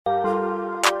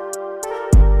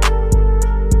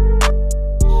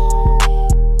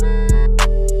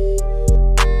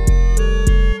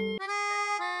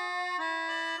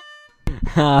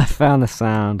I found the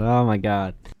sound. Oh my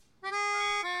god.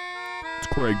 It's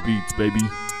Craig Beats, baby.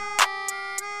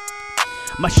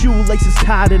 My shoelaces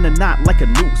tied in a knot like a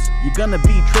noose. You're gonna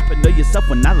be tripping to yourself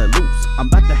when I let loose. I'm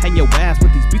about to hang your ass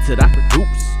with these beats that I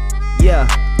produce. Yeah.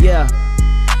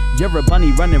 You're a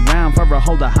bunny running around for a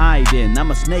hole to hide in. I'm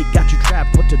a snake, got you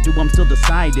trapped, what to do, I'm still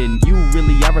deciding. You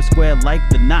really are a square like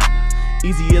the knot.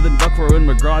 Easier than Velcro in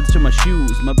regards to my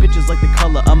shoes. My bitches like the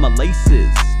color of my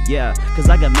laces. Yeah, cause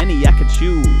I got many I could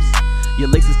choose. Your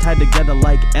laces tied together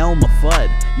like Elmer Fudd.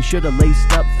 You should've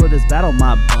laced up for this battle,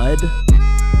 my bud.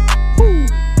 Woo,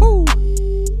 woo.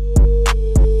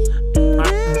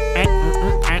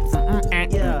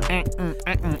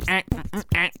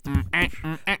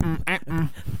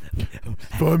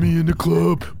 Find me in the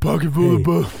club, pocket full of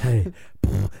buff. Hey.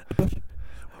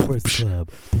 Where's the club?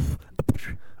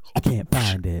 I can't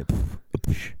find it.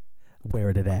 Where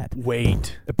it at?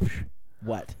 Wait.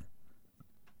 What?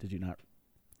 Did you not?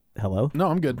 Hello? No,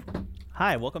 I'm good.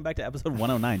 Hi, welcome back to episode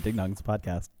 109, Ding Dong's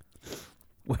podcast.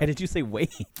 Why did you say wait?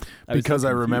 Because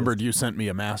I remembered you sent me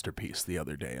a masterpiece the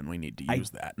other day, and we need to use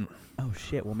that. Oh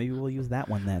shit! Well, maybe we'll use that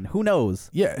one then. Who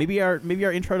knows? Yeah. Maybe our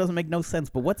intro doesn't make no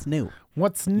sense. But what's new?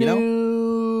 What's You new?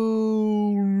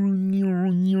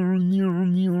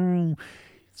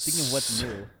 Speaking of what's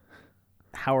new,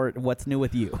 Howard, what's new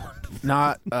with you?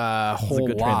 Not a This is whole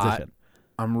good lot. transition.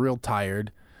 I'm real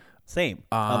tired. Same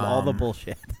of all the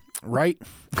bullshit. Right?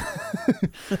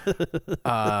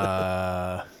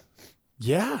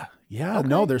 Yeah. Okay.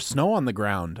 No, there's snow on the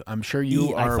ground. I'm sure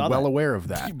you I are saw well that. aware of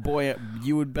that. Boy,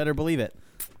 you would better believe it.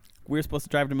 We were supposed to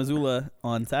drive to Missoula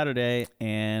on Saturday,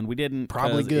 and we didn't.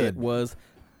 Probably 'cause good. It was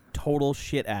total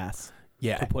shit ass.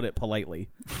 Yeah. To put it politely.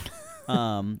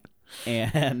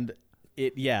 And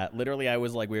it, literally, I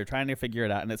was like, we were trying to figure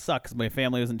it out, and it sucks. My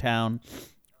family was in town,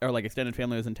 or like extended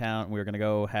family was in town. And we were gonna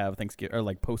go have Thanksgiving or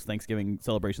like post Thanksgiving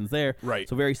celebrations there. Right.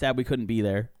 So very sad we couldn't be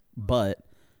there, but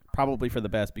probably for the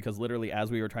best, because literally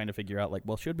as we were trying to figure out like,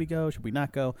 well, should we go? Should we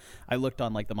not go? I looked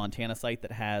on like the Montana site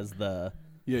that has the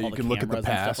Yeah, all you the can look at the cameras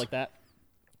and pass. stuff like that.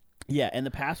 Yeah, and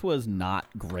the pass was not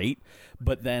great,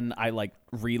 but then I like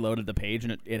reloaded the page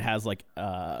and it has like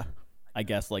I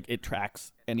guess like it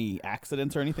tracks any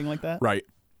accidents or anything like that. Right.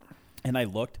 And I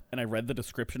looked and I read the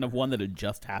description of one that had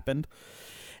just happened,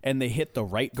 and they hit the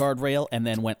right guardrail and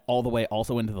then went all the way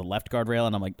also into the left guardrail,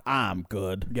 and I'm like, I'm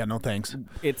good. Yeah, no thanks.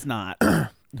 It's not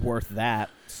worth that.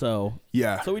 So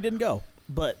Yeah. we didn't go.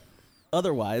 But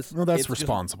otherwise, Well, that's it's just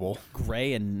responsible.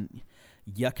 gray and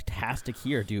yuck-tastic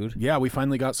here, dude. Yeah, we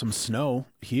finally got some snow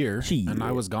here, Gee. and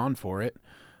I was gone for it.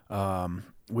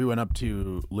 We went up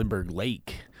to Lindbergh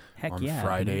Lake Heck on yeah,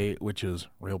 Friday, which is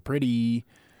real pretty,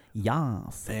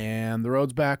 Yas. and the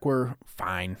roads back were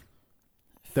fine.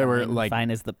 There were like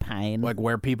fine as the pine.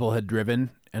 where people had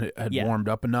driven and it had Yeah. warmed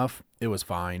up enough. It was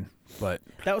fine, but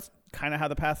That was kind of how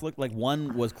the path looked. Like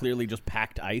one was clearly just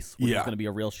packed ice, which was Yeah. going to be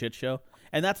a real shit show.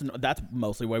 And that's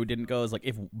mostly why we didn't go. Is like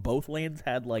if both lanes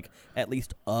had like at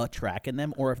least a track in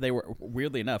them, or if they were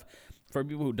weirdly enough, for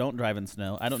people who don't drive in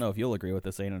snow, I don't know if you'll agree with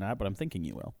this, Zane, or not, but I'm thinking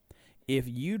you will. If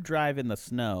you drive in the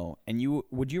snow, and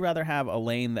would you rather have a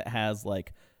lane that has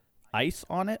like ice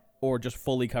on it, or just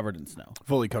fully covered in snow?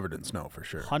 fully covered in snow for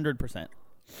sure. 100%.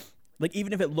 Like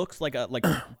even if it looks like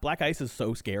black ice is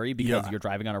so scary because Yeah. you're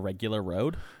driving on a regular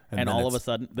road, And and then all of a it's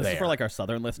sudden this is for there. like our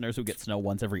southern listeners who get snow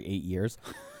once every 8 years.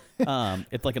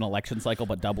 It's like an election cycle,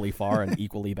 but doubly far and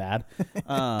equally bad.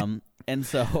 And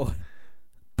so,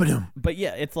 but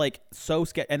yeah, it's like so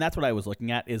scary. And that's what I was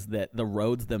looking at, is that the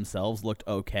roads themselves looked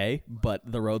okay, but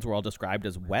the roads were all described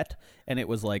as wet. And it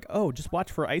was like, oh, just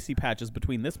watch for icy patches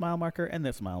between this mile marker and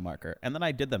this mile marker. And then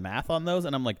I did the math on those,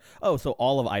 and I'm like, oh, so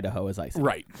all of Idaho is icy.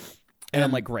 Right. And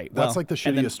I'm like, great. That's well, like the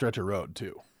and then- shittiest stretch of road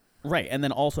too. Right. And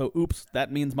then also, oops,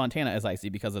 that means Montana is icy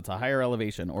because it's a higher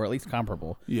elevation, or at least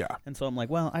comparable. Yeah. And so I'm like,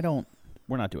 well,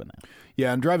 we're not doing that.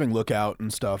 Yeah, and driving lookout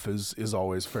and stuff is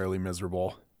always fairly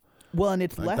miserable. Well, and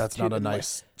it's Like less. that's not a and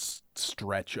nice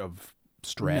stretch. No.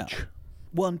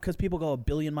 Well, because people go a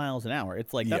billion miles an hour.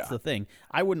 It's like, that's Yeah. the thing.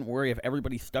 I wouldn't worry if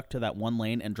everybody stuck to that one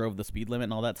lane and drove the speed limit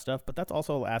and all that stuff, but that's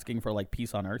also asking for like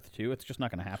peace on earth too. It's just not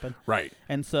going to happen. Right.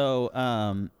 And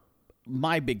so,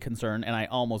 my big concern, and I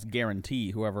almost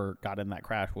guarantee whoever got in that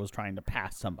crash was trying to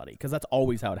pass somebody, because that's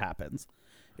always how it happens.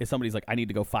 Is somebody's like, I need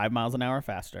to go 5 miles an hour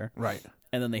faster. Right.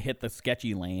 And then they hit the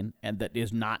sketchy lane, and that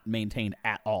is not maintained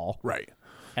at all. Right.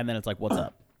 And then it's like, what's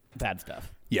up? Bad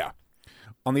stuff. Yeah.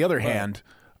 On the other hand,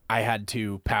 I had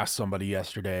to pass somebody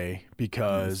yesterday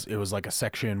because it was like a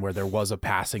section where there was a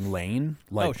passing lane.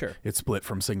 Like Oh, sure. It split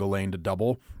from single lane to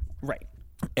double. Right.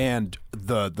 And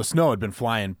the snow had been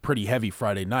flying pretty heavy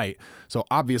Friday night. So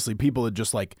obviously people had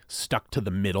just like stuck to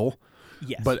the middle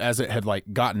Yes. But as it had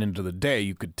like gotten into the day,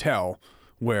 you could tell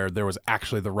where there was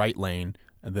actually the right lane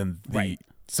and then the Right.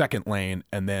 second lane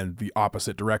and then the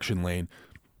opposite direction lane.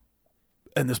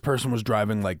 And this person was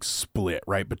driving like split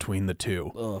right between the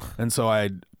two. Ugh. And so I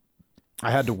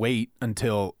had to wait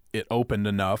until it opened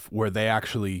enough where they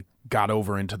actually got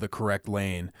over into the correct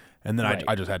lane. And then Right.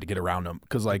 I just had to get around them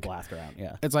because like Blast around,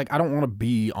 yeah. it's like I don't want to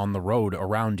be on the road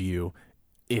around you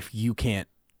if you can't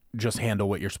just handle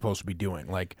what you're supposed to be doing.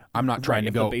 Like I'm not trying Right, to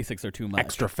if go the basics are too much.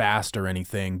 extra fast or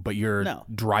anything, but you're No.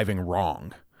 driving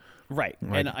wrong. Right.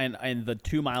 Like- and the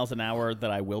 2 miles an hour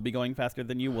that I will be going faster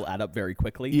than you will add up very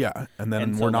quickly. Yeah, and then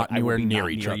And so, we're not like, I will anywhere be near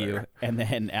not each near other. you, and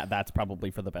then that's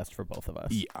probably for the best for both of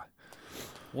us. Yeah.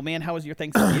 Well, man, how was your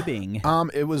Thanksgiving?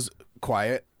 It was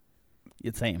quiet.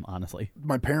 It's same, honestly.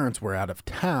 My parents were out of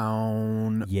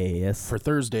town Yes. for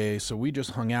Thursday, so we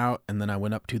just hung out, and then I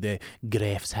went up to the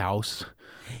Graf's house.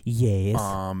 Yes.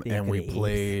 And we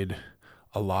played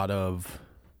a lot of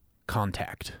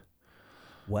Contact.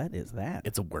 What is that?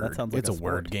 It's a word. That sounds like it's a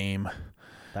word sport. game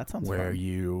That sounds where fun.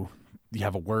 you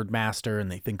have a word master, and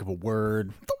they think of a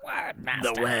word. The word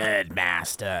master. The word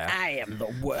master. I am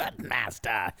the word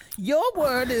master. Your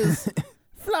word is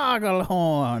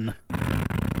flagelhorn.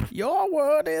 Your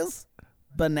word is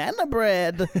banana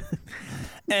bread.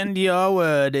 And your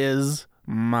word is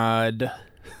mud.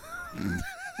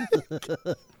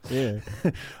 Yeah.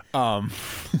 Um,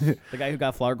 The guy who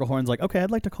got flagelhorn's like, okay,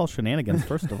 I'd like to call shenanigans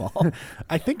first of all.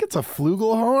 I think it's a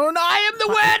flugelhorn. I am the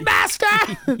word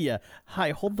master. Yeah.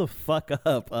 Hi, hold the fuck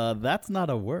up. That's not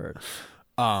a word.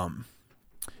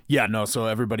 Yeah, no, so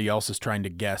everybody else is trying to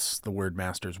guess the word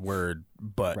master's word,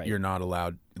 but Right. you're not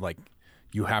allowed, like,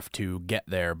 you have to get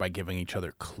there by giving each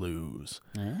other clues.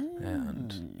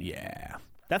 And yeah.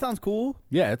 That sounds cool.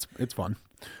 Yeah, it's fun.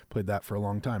 Played that for a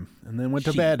long time. And then went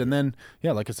to Shit. bed. And then,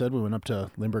 yeah, like I said, we went up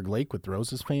to Lindbergh Lake with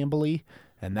Rose's family,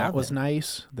 and that Love was it.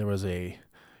 nice. There was a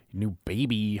new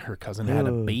baby. Her cousin had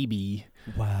a Oh. baby.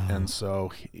 Wow. And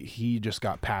so he just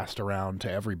got passed around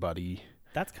to everybody.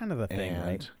 That's kind of the thing, And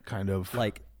right? kind of,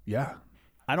 Like, yeah.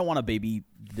 I don't want a baby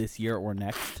this year or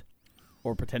next,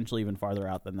 or potentially even farther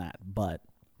out than that. But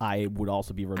I would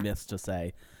also be remiss to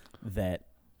say that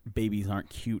babies aren't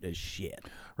cute as shit.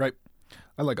 Right.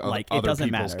 I like other, Like, it other doesn't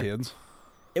people's matter. kids.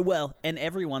 Well, and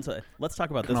every once let's talk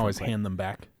about I can this. always hand them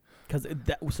back. Because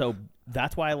so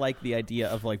that's why I like the idea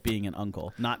of like being an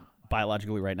uncle, not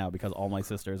biologically right now, because all my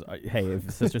sisters are, hey,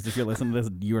 if you're listening to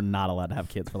this, you're not allowed to have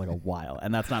kids for like a while,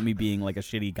 and that's not me being like a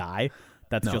shitty guy.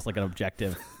 That's No. just like an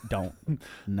objective. Don't.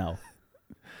 No.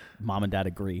 Mom and dad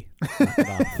agree. Knock it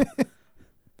off.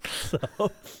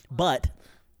 So, but,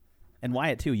 and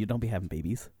Wyatt too, you don't be having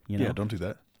babies, you know, Yeah, don't do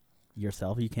that.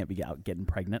 yourself. You can't be out getting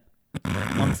pregnant.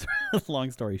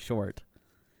 Long story short,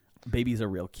 babies are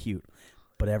real cute,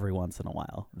 but every once in a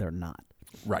while they're not.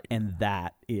 Right. And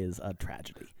that is a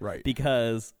tragedy. Right.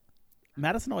 Because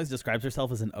Madison always describes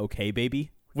herself as an okay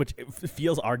baby, which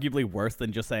feels arguably worse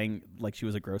than just saying like she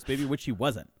was a gross baby, which she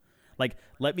wasn't. Like,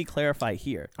 let me clarify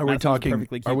here. Are we Madison was a talking?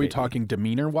 perfectly cute Are we baby. talking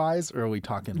demeanor wise, or are we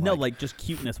talking? No, like just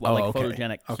cuteness, well, Oh, like okay.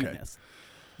 photogenic Okay. cuteness.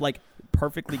 Like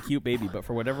perfectly cute baby, but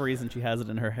for whatever reason she has it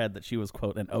in her head that she was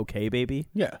quote an okay baby,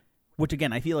 yeah. which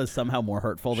again I feel is somehow more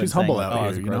hurtful than She's saying humble like, out oh, I here,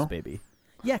 was a you gross know? baby.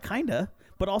 Yeah, kinda,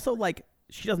 but also like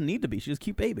she doesn't need to be. She's a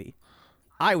cute baby.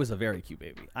 I was a very cute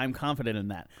baby. I'm confident in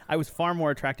that. I was far more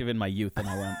attractive in my youth than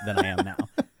I am now.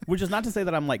 Which is not to say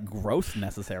that I'm like gross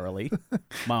necessarily.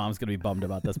 My mom's gonna be bummed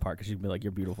about this part because she'd be like,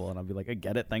 "You're beautiful," and I'll be like, "I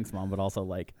get it, thanks, mom," but also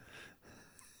like,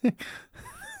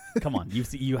 come on,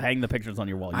 you hang the pictures on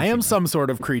your wall. I am some sort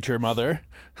of creature, mother.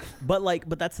 But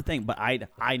that's the thing. But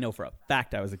I know for a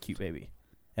fact I was a cute baby,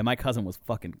 and my cousin was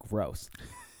fucking gross,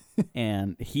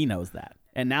 and he knows that.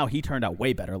 And now he turned out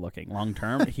way better looking long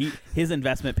term. His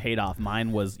investment paid off.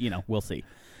 Mine was, we'll see.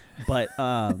 But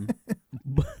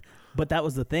but that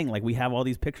was the thing. Like we have all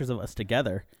these pictures of us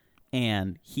together,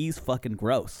 and he's fucking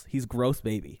gross. He's gross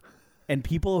baby. And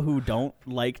people who don't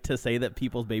like to say that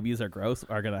people's babies are gross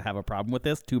are going to have a problem with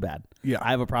this. Too bad. Yeah.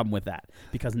 I have a problem with that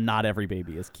because not every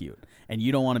baby is cute. And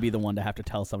you don't want to be the one to have to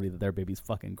tell somebody that their baby's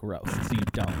fucking gross. So you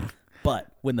don't. But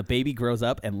when the baby grows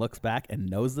up and looks back and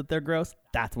knows that they're gross,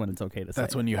 that's when it's okay to say.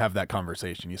 That's when you have that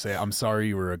conversation. You say, "I'm sorry,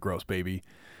 you were a gross baby,"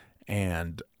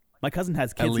 and My cousin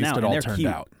has kids at least now, it and all they're turned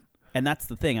cute. out. And that's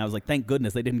the thing. I was like, thank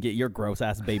goodness they didn't get your gross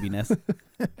ass babiness.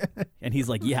 And he's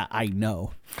like, yeah, I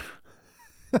know.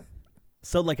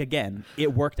 So like again,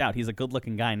 it worked out. He's a good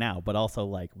looking guy now, but also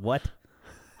like, what?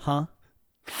 Huh?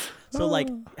 So like,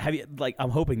 have you like?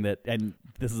 I'm hoping that, and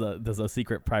this is a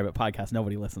secret private podcast.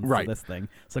 Nobody listens Right. to this thing.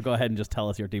 So go ahead and just tell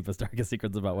us your deepest, darkest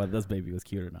secrets about whether this baby was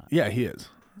cute or not. Yeah, he is.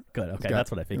 Good. Okay, Got-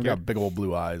 that's what I He's figured. got big old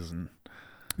blue eyes, and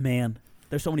Man,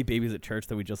 There's so many babies at church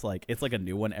that we just like, it's like a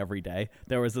new one every day.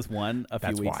 There was this one a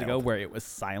few weeks ago where it was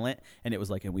silent, and it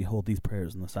was like, and we hold these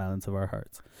prayers in the silence of our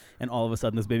hearts. And all of a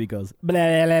sudden this baby goes, blah,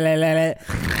 blah, blah, blah,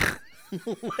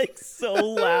 blah. Like so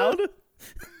loud.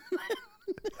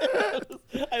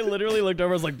 I literally looked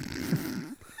over, I was like,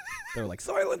 they were like,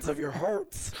 silence of your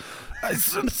hearts. I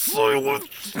said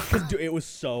silence. Dude, it was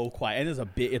so quiet. And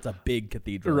it's a big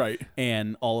cathedral. Right.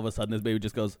 And all of a sudden this baby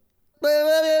just goes,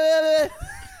 like,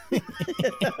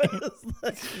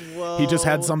 He just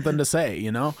had something to say,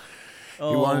 you know? He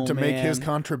wanted to make his man.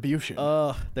 contribution.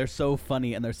 They're so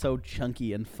funny and they're so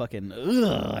chunky and fucking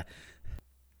ugh.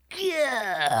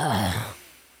 Yeah.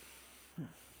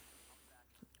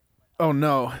 Oh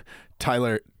no,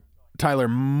 Tyler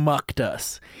mucked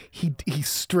us. He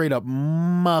straight up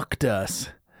mucked us.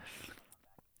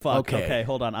 Fuck. Okay,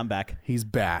 hold on. I'm back. He's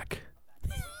back.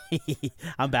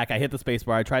 I'm back. I hit the space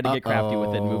bar. I tried to get crafty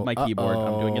with it and move my keyboard.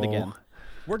 I'm doing it again.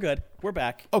 We're good. We're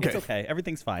back. Okay. It's okay.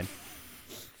 Everything's fine.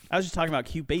 I was just talking about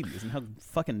cute babies and how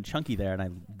fucking chunky they are,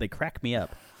 and they crack me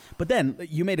up. But then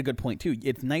you made a good point too.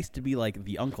 It's nice to be like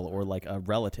the uncle or like a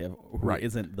relative who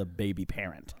isn't the baby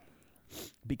parent,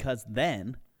 because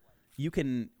then you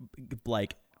can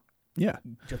like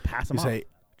just pass them off.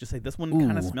 Just say this one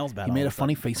kind of smells bad. He made a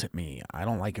funny face at me. I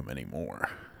don't like him anymore.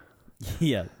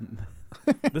 Yeah,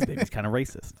 this baby's kind of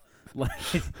racist. Like,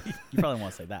 you probably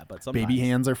want to say that, but sometimes baby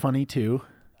hands are funny too.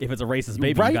 If it's a racist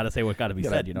baby, you got to say what got to be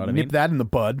said. You know what I mean? Nip that in the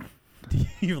bud.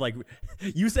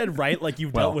 You said right like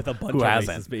you've dealt with a bunch of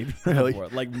racist babies before.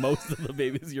 Like most of the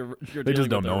babies you're they just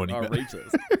don't dealing know with any are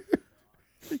racist.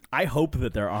 I hope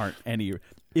that there aren't any.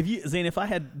 Zane, if I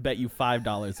had bet you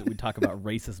 $5 that we'd talk about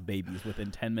racist babies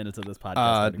within 10 minutes of this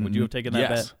podcast, would you have taken that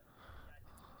bet?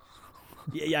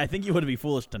 Yeah, I think you would be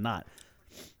foolish to not.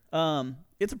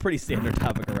 It's a pretty standard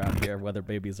topic around here, whether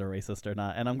babies are racist or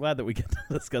not, and I'm glad that we get to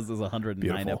discuss this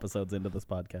 109 episodes into this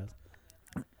podcast.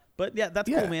 But yeah, that's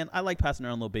cool, man. I like passing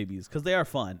around little babies because they are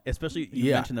fun, especially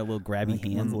you mentioned their little grabby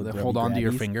hands. They hold on to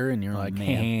your finger, and you're like,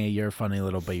 hey, you're a funny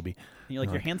little baby. And you're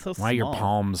like, your hand's so small. Why are your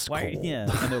palms cold? Yeah,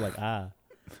 and they're like,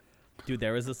 Dude,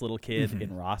 there was this little kid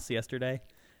in Ross yesterday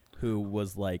who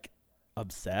was like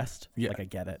obsessed. Yeah. Like, I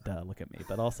get it. Duh, look at me.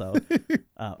 But also,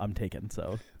 I'm taken,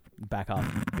 so back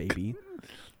off, baby.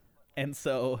 And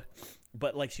so,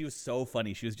 but like, she was so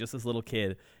funny. She was just this little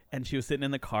kid, and she was sitting in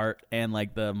the cart, and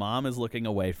like the mom is looking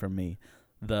away from me.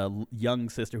 The young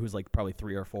sister, who's like probably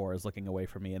 3 or 4, is looking away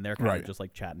from me, and they're kind of just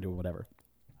like chatting, doing whatever.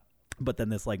 But then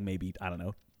this like maybe, I don't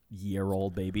know,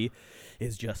 year-old baby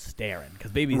is just staring,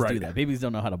 because babies do that. Babies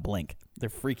don't know how to blink. They're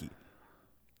freaky.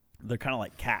 They're kind of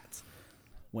like cats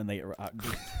when they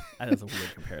that's a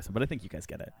weird comparison, but I think you guys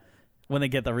get it. When they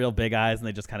get the real big eyes and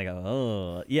they just kind of go,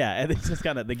 oh yeah, and they just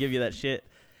kind of they give you that shit,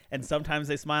 and sometimes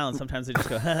they smile and sometimes they just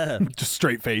go just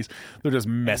straight face. They're just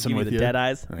messing with the you. Dead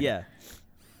eyes. Right. Yeah.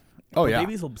 Oh but yeah.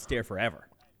 Babies will stare forever.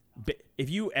 If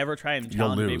you ever try and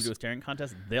challenge a baby to a staring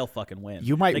contest, they'll fucking win.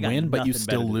 You might win, but you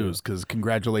still lose, because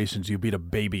congratulations, you beat a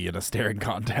baby in a staring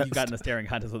contest. You got in a staring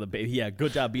contest with a baby. Yeah,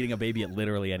 good job beating a baby at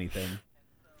literally anything.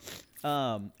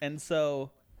 And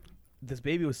so this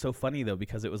baby was so funny though,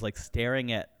 because it was like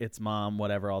staring at its mom,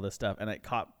 whatever, all this stuff, and it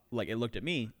it looked at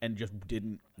me and just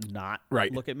didn't not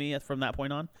look at me from that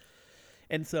point on.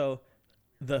 And so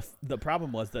the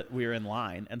problem was that we were in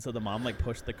line, and so the mom like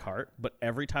pushed the cart, but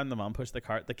every time the mom pushed the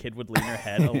cart, the kid would lean her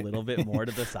head a little bit more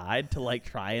to the side to like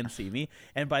try and see me,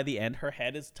 and by the end her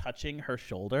head is touching her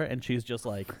shoulder, and she's just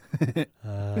like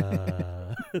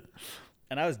and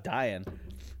I was dying,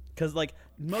 because like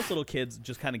most little kids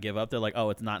just kind of give up. They're like,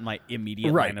 oh, it's not in my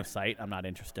immediate line of sight, I'm not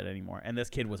interested anymore. And this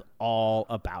kid was all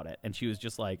about it, and she was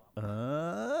just like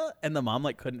and the mom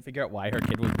like couldn't figure out why her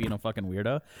kid was being a fucking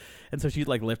weirdo, and so she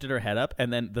like lifted her head up,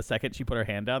 and then the second she put her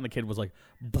hand down, the kid was like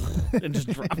and just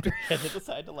dropped her head to the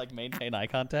side to like maintain eye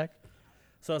contact.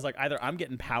 So I was like, either I'm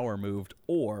getting power moved,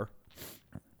 or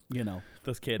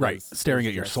this kid is staring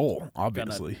at your soul,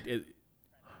 obviously.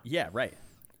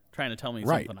 Trying to tell me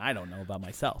something I don't know about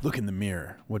myself. Look in the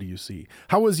mirror. What do you see?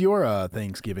 How was your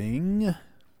Thanksgiving?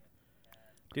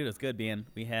 Dude, it's good, man.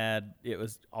 It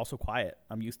was also quiet.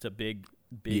 I'm used to big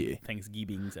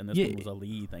Thanksgivings, and this one was a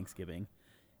Lee Thanksgiving.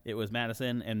 It was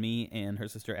Madison and me and her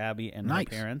sister Abby and my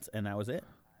parents, and that was it.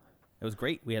 It was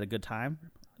great. We had a good time.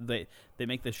 They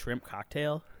make this shrimp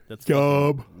cocktail that's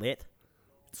lit.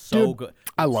 So good.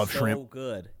 I love shrimp. So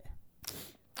good.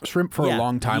 Shrimp for a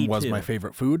long time was my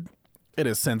favorite food. It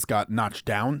has since got notched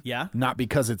down. Yeah? Not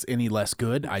because it's any less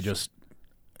good. I just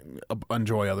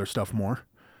enjoy other stuff more.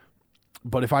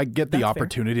 But if I get the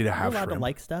opportunity to have shrimp, to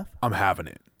like stuff, I'm having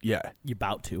it. Yeah. You're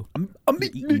about to. I'm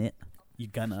eating it. You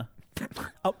gonna.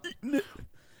 I'm eating it.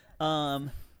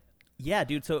 Yeah,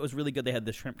 dude. So it was really good. They had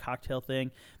the shrimp cocktail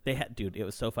thing. It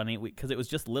was so funny because it was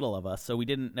just little of us, so we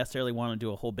didn't necessarily want to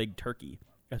do a whole big turkey,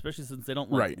 especially since they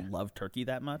don't love turkey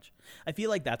that much. I feel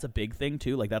like that's a big thing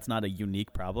too. Like that's not a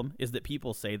unique problem. Is that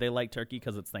people say they like turkey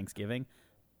because it's Thanksgiving,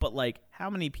 but like how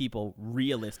many people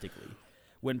realistically,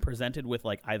 when presented with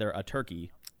like either a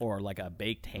turkey or like a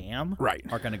baked ham,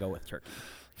 are going to go with turkey?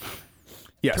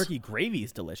 Yes. Turkey gravy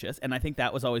is delicious, and I think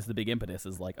that was always the big impetus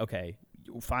is like, okay,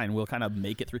 fine, we'll kind of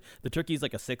make it through. The turkey's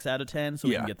like a 6 out of 10, so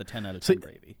we can get the 10 out of 10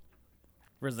 gravy.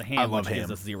 Whereas the ham, which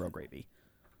is a 0 gravy.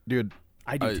 Dude.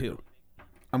 I do too.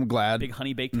 I'm glad. Big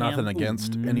honey baked Nothing ham.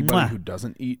 against anybody who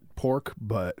doesn't eat pork,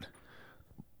 but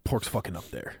pork's fucking up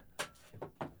there.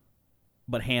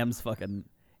 But ham's fucking...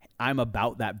 I'm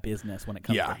about that business when it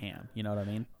comes to ham. You know what I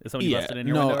mean? Is somebody busted in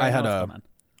your window? I had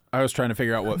I was trying to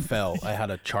figure out what fell. I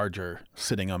had a charger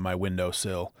sitting on my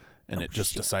windowsill, and it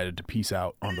just decided to peace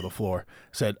out onto the floor.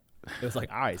 Said, it was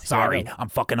like, all right, sorry, I'm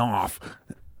fucking off,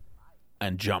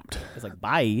 and jumped. It's like,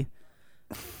 bye.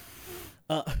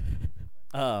 So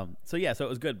it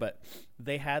was good, but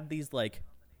they had these like,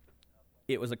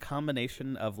 it was a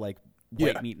combination of like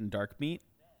white meat and dark meat.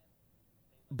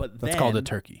 But that's called a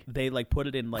turkey. They like put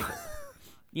it in like,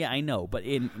 yeah, I know, but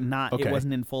it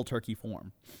wasn't in full turkey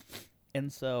form. And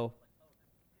so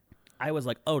I was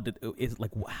like, how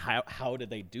did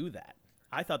they do that?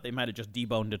 I thought they might have just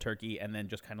deboned a turkey and then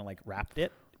just kind of like wrapped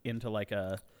it into like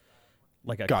a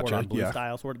cordon bleu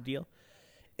style sort of deal.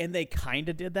 And they kind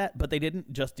of did that, but they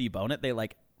didn't just debone it. They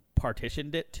like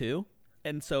partitioned it too.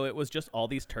 And so it was just all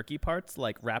these turkey parts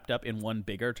like wrapped up in one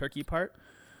bigger turkey part,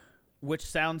 which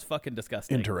sounds fucking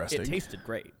disgusting. Interesting. It tasted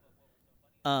great.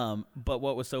 But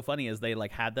what was so funny is they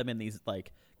like had them in these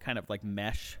like kind of like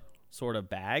mesh sort of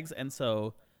bags, and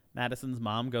so Madison's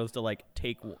mom goes to like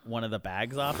take one of the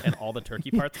bags off, and all the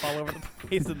turkey parts fall over the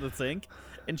place in the sink,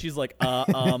 and she's like,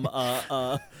 and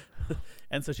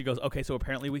so she goes, okay, so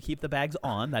apparently we keep the bags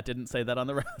on. That didn't say that on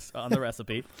the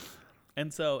recipe,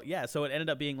 and so so it ended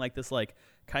up being like this like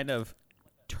kind of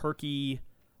turkey,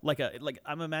 like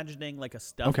I'm imagining like a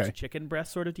stuffed chicken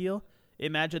breast sort of deal.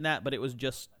 Imagine that, but it was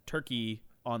just turkey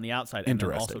on the outside and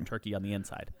then also turkey on the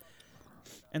inside.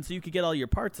 And so you could get all your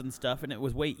parts and stuff, and it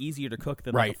was way easier to cook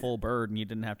than like a full bird, and you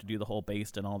didn't have to do the whole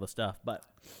baste and all the stuff. But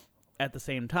at the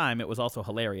same time, it was also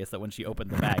hilarious that when she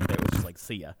opened the bag, it was just like,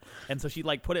 see ya. And so she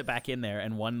like put it back in there,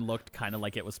 and one looked kind of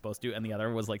like it was supposed to, and the other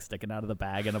was like sticking out of the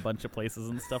bag in a bunch of places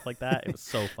and stuff like that. It was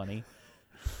so funny.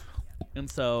 And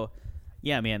so,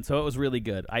 yeah, man, so it was really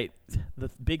good. The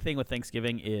big thing with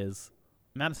Thanksgiving is,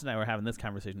 Madison and I were having this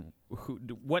conversation.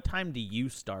 What time do you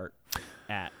start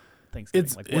at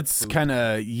Thanksgiving? It's kind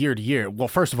of year to year. Well,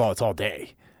 first of all, it's all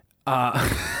day. But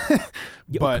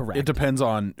it depends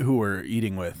on who we're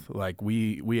eating with. Like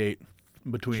we ate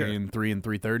between 3 and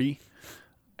 3:30,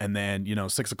 and then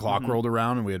 6 o'clock rolled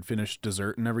around, and we had finished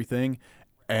dessert and everything,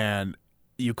 and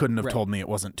you couldn't have told me it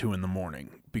wasn't 2 a.m.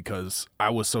 because I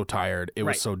was so tired. It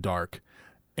was so dark,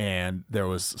 and there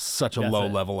was such a low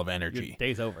level of energy. Your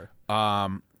day's over.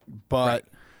 But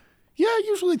yeah,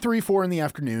 usually 3, 4 in the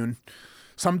afternoon.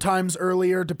 Sometimes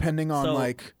earlier, depending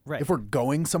on if we're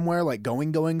going somewhere, like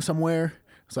going somewhere.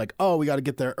 It's like, oh, we got to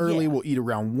get there early. We'll eat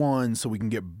around 1 so we can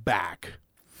get back.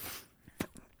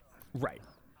 Right.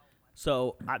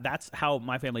 So that's how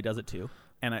my family does it too.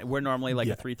 And we're normally like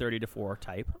a 3:30 to 4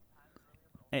 type.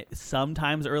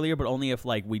 Sometimes earlier, but only if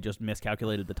like we just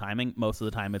miscalculated the timing. Most of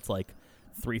the time, it's like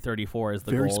 3:34 is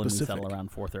the Very goal, specific. and we settle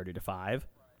around 4:30 to 5.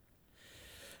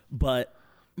 But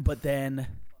then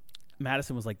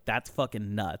Madison was like, "That's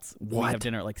fucking nuts. What? We have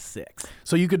dinner at like 6."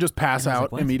 So you could just pass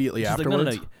out like, immediately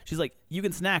afterwards? Like, no. She's like, "You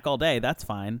can snack all day. That's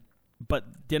fine.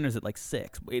 But dinner's at like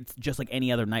 6. It's just like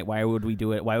any other night. Why would we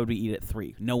do it? Why would we eat at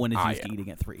 3? No one is used to eating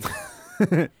at 3."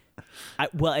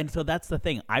 And so that's the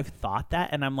thing. I've thought that,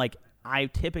 and I'm like, I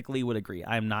typically would agree.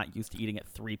 I'm not used to eating at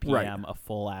 3 p.m. a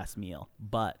full-ass meal.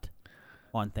 But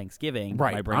on Thanksgiving,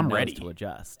 my brain knows to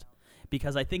adjust.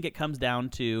 Because I think it comes down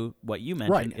to what you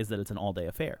mentioned, is that it's an all-day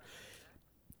affair.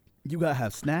 You got to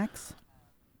have snacks.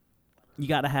 You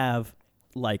got to have,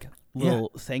 like,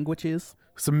 little sandwiches.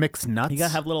 Some mixed nuts. You got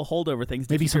to have little holdover things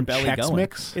to maybe keep some your belly Chex going.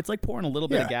 Mix. It's like pouring a little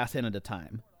bit of gas in at a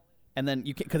time. And then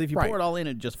you can, because if you pour it all in,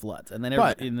 it just floods, and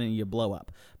then you blow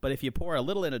up. But if you pour a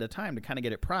little in at a time to kind of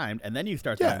get it primed, and then you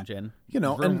start the engine,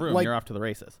 vroom, vroom, you're off to the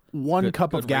races. One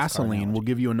cup of gasoline will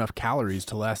give you enough calories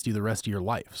to last you the rest of your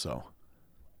life. So,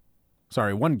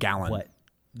 sorry, 1 gallon. What?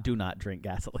 Do not drink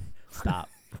gasoline. Stop.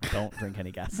 Don't drink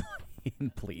any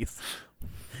gasoline, please.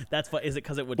 That's what. Is it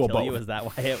because it would kill you? Is that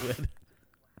why it would?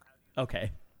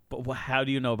 Okay, but how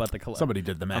do you know about the? Somebody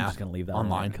did the math. I'm just gonna leave that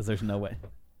online because there's no way.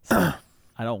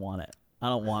 I don't want it. I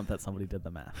don't want that somebody did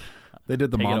the math. They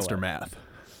did the Take it monster away. math.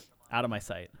 Out of my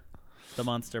sight. The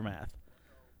monster math.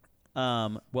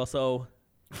 Well, so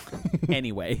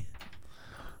anyway.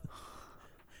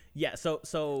 Yeah,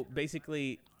 so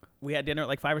basically we had dinner at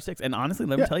like 5 or 6, and honestly,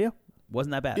 let me tell you,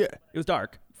 wasn't that bad. Yeah. It was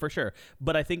dark, for sure.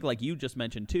 But I think like you just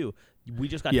mentioned too, we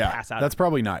just got to pass out. That's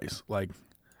probably nice. Like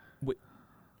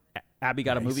Abby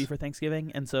got a movie for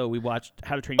Thanksgiving, and so we watched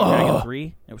How to Train Your Dragon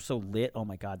 3. It was so lit. Oh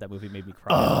my god, that movie made me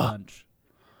cry a bunch.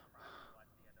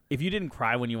 If you didn't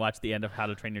cry when you watched the end of How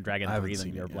to Train Your Dragon 3,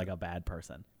 then you're like a bad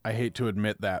person. I hate to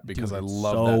admit that because Dude, I it's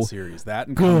love so that series. That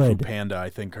and Kung Fu good. Panda, I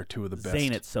think, are two of the best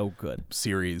Zane, it's so good.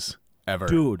 series ever.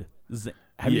 Dude,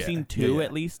 have you Yeah, seen 2 yeah.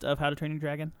 at least of How to Train Your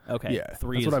Dragon? Okay, Yeah,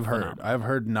 3 that's is what I've heard. phenomenal. I've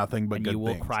heard nothing but And good you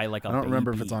will things. cry like a I don't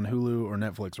remember if baby. it's on Hulu or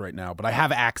Netflix right now, but I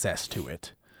have access to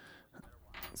it.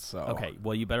 So Okay,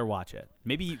 well, you better watch it.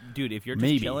 Maybe, dude, if you're just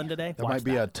maybe chilling today, that watch might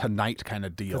be a tonight kind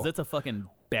of deal. because it's a fucking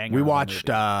banger. We of a watched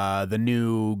movie. the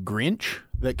new Grinch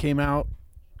that came out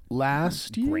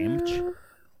last year Grinch?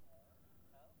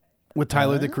 with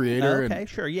Tyler the Creator Okay, and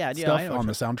sure, yeah, stuff I know on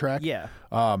the what soundtrack. Yeah.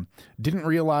 Didn't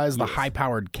realize the Yes.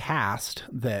 high-powered cast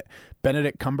that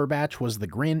Benedict Cumberbatch was the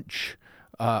Grinch.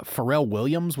 Pharrell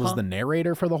Williams was the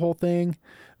narrator for the whole thing.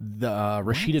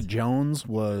 Rashida Jones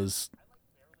was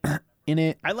in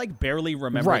it. I like barely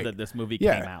remember Right. that this movie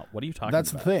Yeah. came out. What are you talking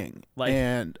That's about? the thing. Like,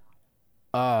 and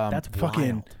That's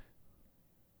fucking wild.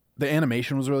 the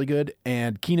animation was really good.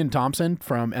 And Kenan Thompson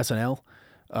from SNL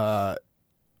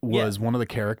was one of the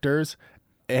characters,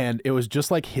 and it was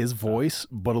just like his voice,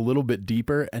 but a little bit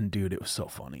deeper. And dude, it was so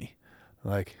funny.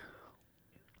 Like,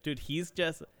 Dude,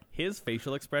 his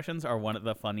facial expressions are one of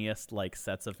the funniest like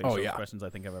sets of facial expressions I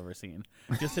think I've ever seen.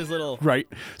 Just his little right,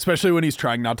 especially when he's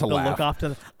trying not to the laugh. look off to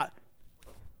the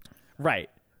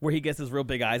right, where he gets his real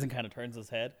big eyes and kind of turns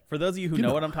his head. For those of you who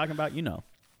know what I'm talking about, you know.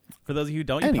 For those of you who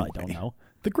don't, you probably don't know.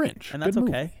 The Grinch, And that's good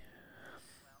okay. movie.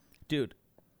 Dude,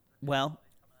 well,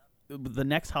 the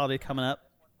next holiday coming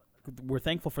up, we're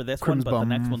thankful for this one, but the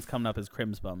next one's coming up is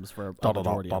Crimsbums for a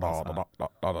majority of us.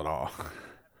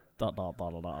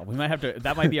 We might have to.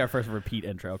 That might be our first repeat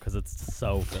intro because it's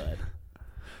so good.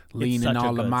 Leaning such a all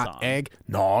of good my song. egg,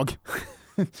 nog.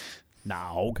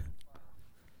 Nog,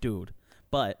 dude.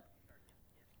 But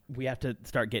we have to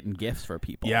start getting gifts for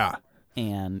people. Yeah,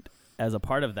 And as a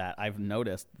part of that, I've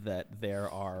noticed that there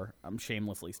are. I'm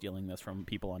shamelessly stealing this from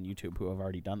people on YouTube who have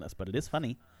already done this, but it is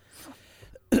funny.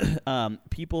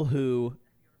 People who,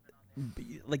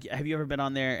 like, have you ever been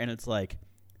on there and it's like,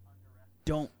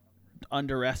 don't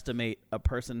underestimate a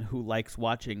person who likes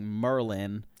watching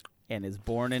Merlin and is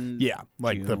born in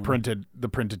like the June.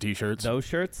 printed T-shirts. Those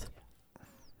shirts.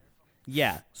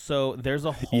 Yeah, so there's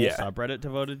a whole Yeah. subreddit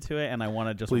devoted to it, and I want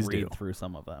to just Please read do. through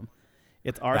some of them.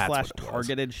 It's That's what it was.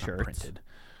 r/targeted Not shirts. printed.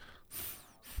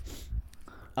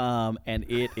 And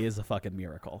it is a fucking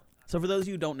miracle. So for those of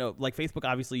you who don't know, like Facebook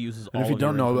obviously uses all if you of your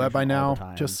don't know that by information all now, the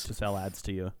time just- to sell ads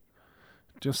to you.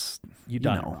 Just You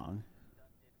done it know. wrong.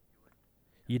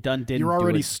 You done didn't. You're do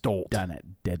already it, stole. done it,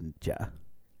 didn't ya?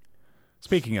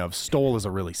 Speaking of, "Stole" is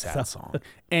a really sad song.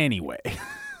 Anyway,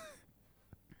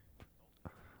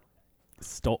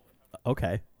 Stole.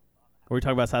 Okay. Are we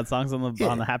talking about sad songs on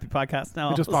the Happy Podcast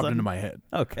now? it just all of a popped sudden? into my head.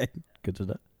 Okay, good to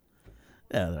know.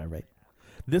 Yeah, all right.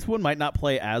 This one might not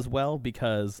play as well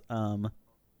because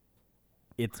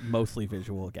it's mostly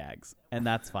visual gags, and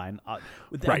that's fine.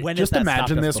 Right. When Just has that imagine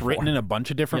stopped us this before? written in a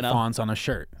bunch of different You know? fonts on a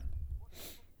shirt.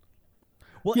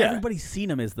 Well, Yeah. everybody's seen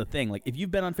them is the thing. Like, if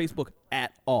you've been on Facebook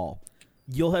at all,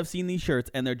 you'll have seen these shirts,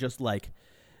 and they're just like,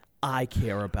 I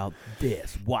care about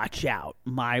this. Watch out.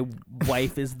 My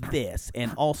wife is this.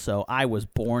 And also, I was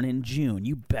born in June.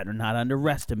 You better not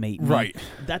underestimate me. Right.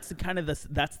 That's the kind of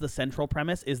that's the central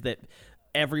premise is that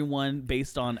everyone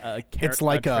based on a character It's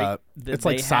like that it's they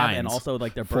like have signs and also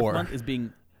like their birth for- month is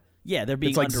being they're being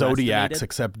It's like underestimated Zodiacs,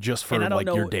 except just for And I don't like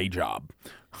your know- day job.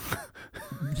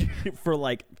 for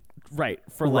like like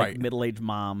Right. middle-aged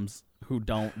moms who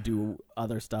don't do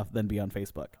other stuff than be on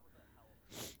Facebook.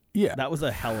 Yeah. That was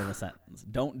a hell of a sentence.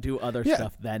 Don't do other Yeah.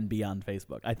 stuff then be on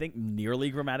Facebook. I think nearly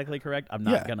grammatically correct. I'm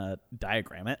not Yeah. gonna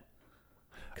diagram it.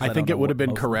 'cause I don't think know it would have what been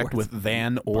most correct words with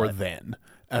than or but- then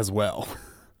as well.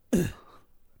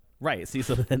 Right. See,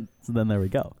 so then there we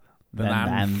go. Then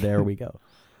And there we go.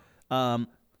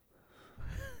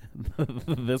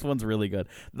 This one's really good.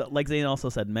 Like Zane also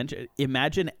said,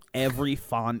 imagine every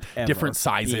font ever Different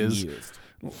sizes. being used.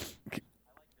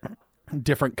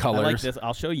 Different I colors. like this.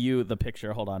 I'll show you the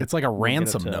picture. Hold on. It's like a We'll get it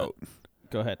ransom to- note.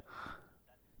 Go ahead.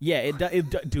 Yeah,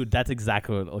 dude, that's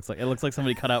exactly what it looks like. It looks like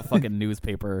somebody cut out fucking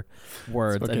newspaper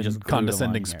words and Fucking just glued them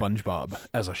condescending on here. SpongeBob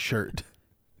as a shirt.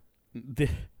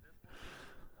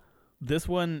 This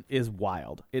one is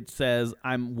wild. It says,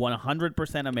 I'm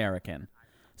 100% American,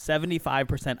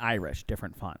 75% Irish,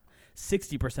 different font,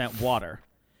 60% water,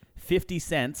 50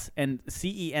 cents, and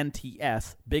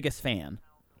CENTS, biggest fan,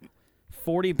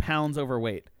 40 pounds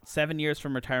overweight, 7 years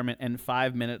from retirement, and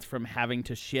 5 minutes from having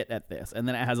to shit at this. And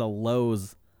then it has a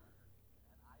Lowe's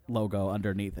logo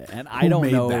underneath it. And I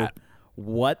don't know that?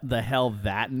 what the hell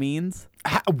that means.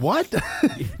 What?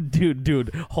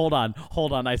 Dude, hold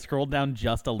on. I scrolled down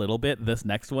just a little bit. This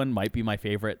next one might be my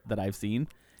favorite that I've seen.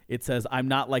 It says, I'm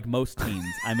not like most teens.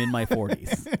 I'm in my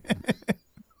 40s.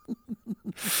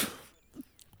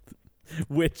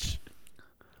 Which,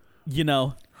 you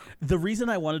know, the reason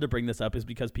I wanted to bring this up is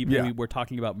because we were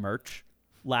talking about merch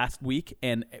last week.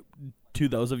 And to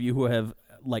those of you who have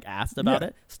like asked about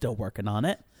it, still working on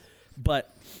it.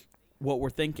 But what we're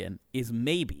thinking is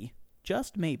maybe,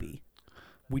 just maybe,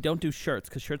 we don't do shirts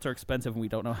because shirts are expensive and we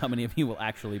don't know how many of you will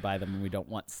actually buy them, and we don't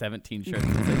want 17 shirts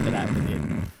to say that at the gig.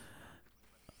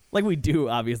 Like we do,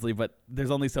 obviously, but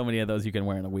there's only so many of those you can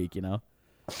wear in a week, you know?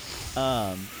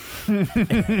 7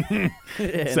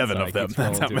 of them.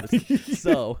 That's how many.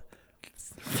 So,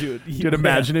 dude,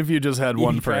 imagine if you just had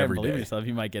one for every day. Yourself,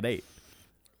 you might get 8.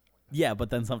 Yeah, but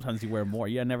then sometimes you wear more.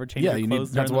 You never change your you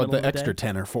clothes. That's what the extra day.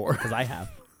 10 are for. Because I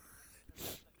have.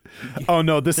 Oh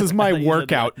no, this is my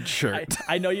workout shirt.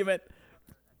 I know you meant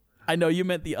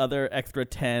the other extra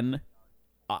 10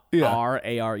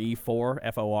 R-A-R-E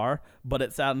 4 but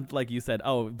it sounded like you said,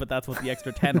 oh, but that's what the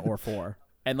extra 10 or 4.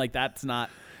 And like that's not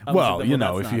well, you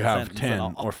know, if you have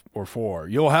 10 or 4,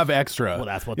 you'll have extra. Well,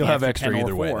 that's what you'll have extra extra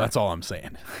either way. That's all I'm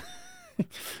saying.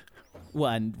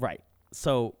 Well, and right.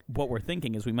 So what we're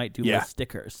thinking is we might do little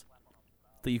stickers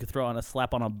that you could throw on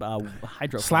slap on a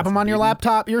hydro. Slap them on your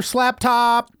laptop. Your slap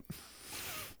top.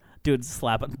 Dude,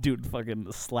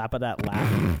 fucking slap at that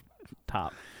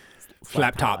laptop.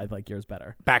 Slap top. I like yours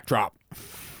better. Backdrop.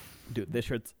 Dude, this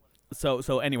shirt's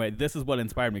so anyway, this is what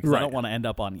inspired me because I don't want to end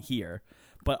up on here.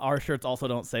 But our shirts also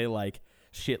don't say like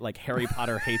shit like Harry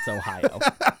Potter hates Ohio.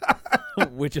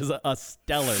 Which is a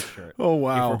stellar shirt. Oh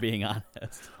wow. If we're being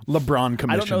honest. LeBron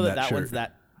commissioned I don't know that shirt. One's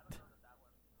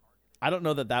I don't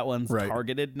know that one's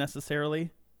targeted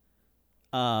necessarily.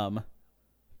 I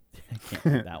can't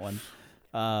read that one.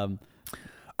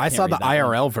 I saw the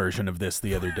IRL version of this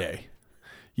the other day.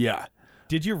 Yeah.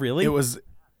 Did you really? It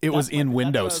was in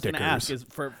window stickers. Ask is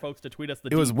for folks to tweet us the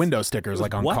It was window stickers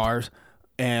like on cars.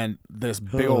 And this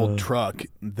big old truck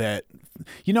that,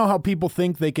 you know how people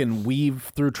think they can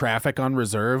weave through traffic on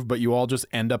reserve, but you all just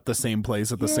end up the same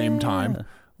place at the same time?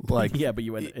 Like, yeah, but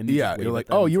you went. You're like,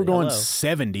 oh, you were going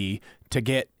 70 to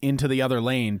get into the other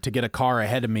lane to get a car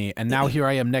ahead of me, and now here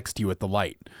I am next to you at the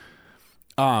light.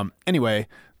 Anyway,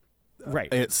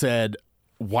 right. It said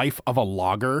wife of a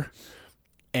logger,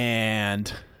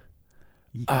 and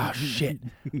shit,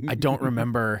 I don't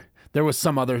remember. There was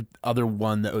some other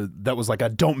one that was like a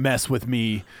 "Don't mess with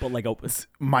me," but like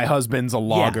my husband's a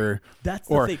logger. Yeah, that's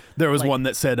the thing. There was one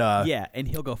that said, "Yeah," and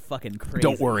he'll go fucking crazy.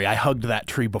 Don't worry, I hugged that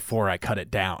tree before I cut it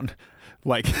down.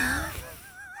 Like,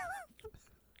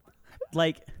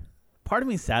 part of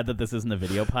me is sad that this isn't a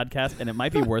video podcast, and it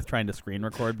might be worth trying to screen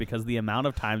record because the amount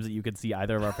of times that you could see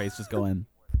either of our faces going,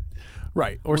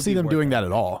 right, or see them doing that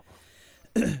at all.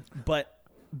 But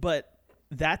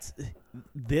that's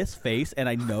this face, and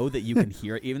I know that you can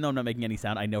hear it, even though I'm not making any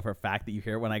sound. I know for a fact that you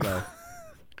hear it when I go.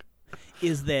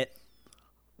 Is that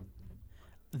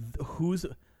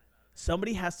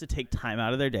somebody has to take time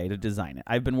out of their day to design it.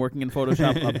 I've been working in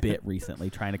Photoshop a bit recently,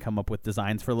 trying to come up with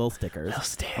designs for little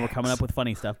stickers. And we're coming up with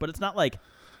funny stuff, but it's not like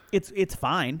it's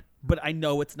fine. But I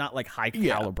know it's not like high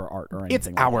caliber art or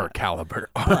anything. It's our caliber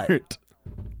art. But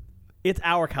it's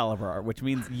our caliber art, which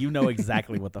means you know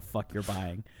exactly what the fuck you're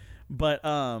buying. But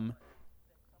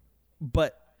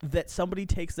that somebody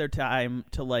takes their time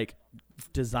to like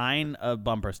design a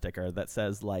bumper sticker that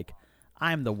says like,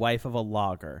 I'm the wife of a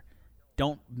logger.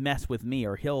 Don't mess with me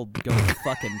or he'll go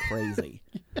fucking crazy.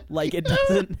 Like it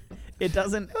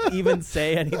doesn't even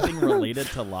say anything related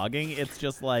to logging. It's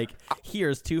just like,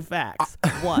 here's 2 facts.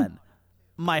 1,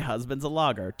 my husband's a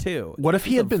logger. 2, what if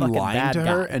he had been lying to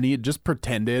her and he had just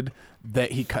pretended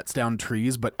that he cuts down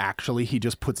trees, but actually he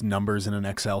just puts numbers in an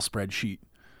Excel spreadsheet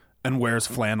and wears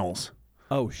flannels?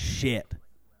 Oh shit.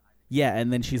 Yeah,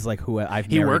 and then she's like,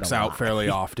 he works out fairly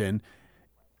often.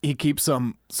 He keeps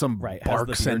some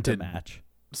bark scented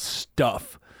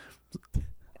stuff.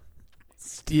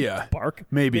 Yeah, bark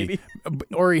maybe.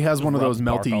 Or he has one of those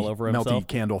melty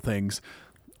candle things.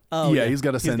 Oh yeah, he's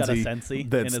got a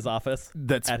Scentsy in his office.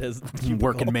 That's at his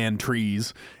working man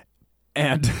trees,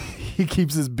 and he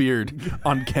keeps his beard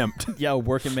unkempt. Yeah,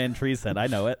 working man tree scent. I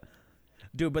know it,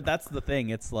 dude. But that's the thing.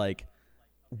 It's like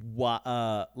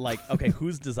okay,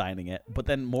 who's designing it? But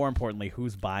then more importantly,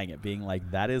 who's buying it? Being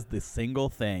like, that is the single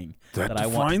thing that I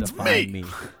want to define me.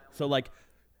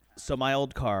 So my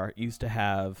old car used to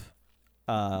have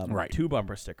 2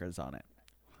 bumper stickers on it.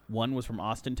 One was from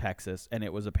Austin, Texas, and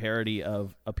it was a parody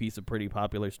of a piece of pretty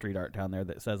popular street art down there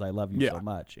that says "I love you so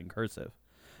much" in cursive.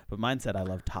 But mine said "I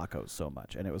love tacos so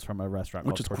much," and it was from a restaurant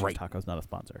called Torchy's Tacos, not a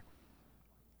sponsor.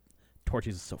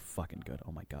 Torchy's is so fucking good.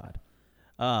 Oh my god.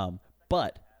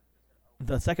 But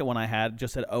the second one I had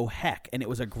just said "Oh heck," and it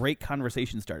was a great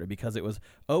conversation starter because it was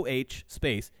OH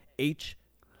space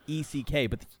HECK,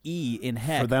 but the E in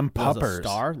heck for them was puppers. a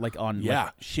star, like on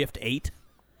like shift 8.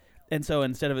 And so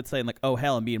instead of it saying like "oh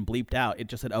hell" and being bleeped out, it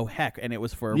just said "oh heck," and it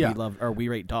was for we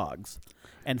rate dogs.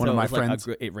 And one so of my it was friends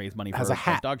like it raised money has for a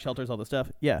hat. like, dog shelters, all the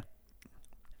stuff. Yeah,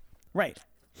 right.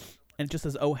 And it just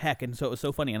says "oh heck," and so it was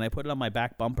so funny. And I put it on my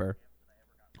back bumper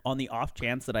on the off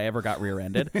chance that I ever got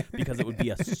rear-ended because it would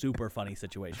be a super funny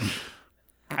situation.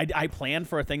 I planned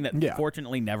for a thing that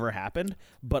fortunately never happened,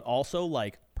 but also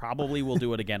like probably will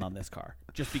do it again on this car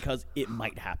just because it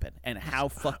might happen. And how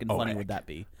fucking funny would that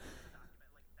be?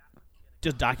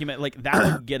 Just document, like, that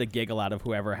would get a giggle out of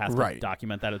whoever has to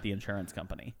document that at the insurance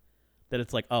company. That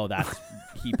it's like, oh, that's,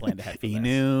 he planned ahead for he this.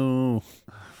 knew.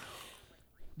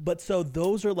 But so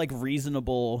those are like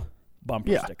reasonable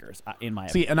bumper stickers, in my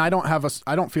opinion. See, and I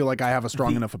don't feel like I have a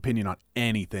strong enough opinion on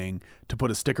anything to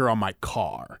put a sticker on my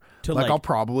car. Like I'll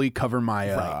probably cover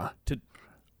my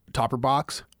topper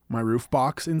box, my roof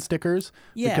box in stickers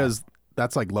because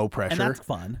that's like low pressure. And that's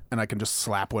fun. And I can just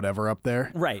slap whatever up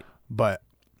there. Right. But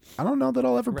I don't know that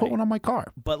I'll ever put one on my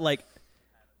car. But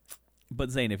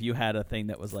Zane, if you had a thing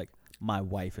that was like, my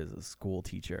wife is a school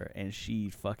teacher and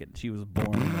she was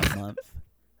born in a month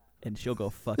and she'll go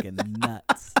fucking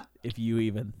nuts if you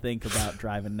even think about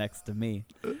driving next to me.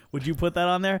 Would you put that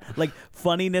on there? Like,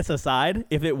 funniness aside,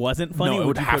 if it wasn't funny, no, it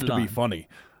would you have put to it be on? funny.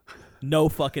 No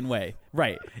fucking way.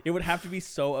 Right. It would have to be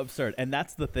so absurd. And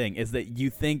that's the thing, is that you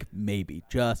think maybe,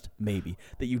 just maybe,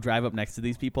 that you drive up next to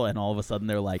these people and all of a sudden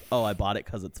they're like, oh, I bought it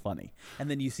because it's funny. And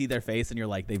then you see their face and you're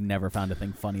like, they've never found a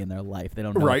thing funny in their life. They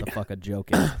don't know what the fuck a joke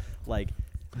is. Like,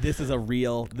 this is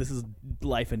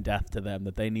life and death to them,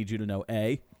 that they need you to know,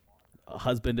 A,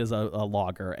 husband is a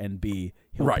logger, and B,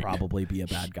 he'll probably be a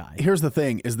bad guy. Here's the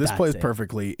thing, is this plays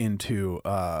perfectly into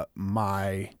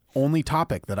my only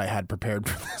topic that I had prepared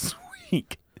for this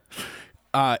week.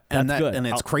 And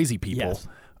it's crazy people.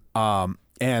 Yes.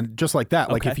 And just like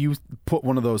that, like if you put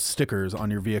one of those stickers on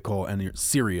your vehicle and you're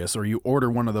serious, or you order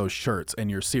one of those shirts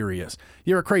and you're serious,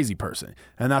 you're a crazy person.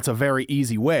 And that's a very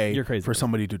easy way for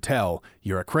somebody to tell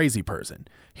you're a crazy person.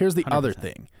 Here's the 100%. Other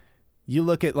thing. You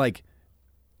look at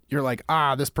you're like,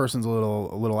 this person's a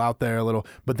little out there,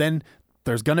 but then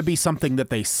there's going to be something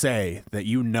that they say that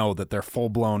you know that they're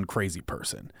full-blown crazy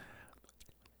person.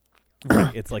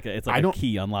 Right. It's like a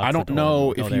key unlocks. I don't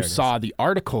know if you saw the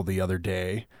article the other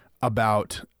day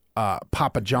about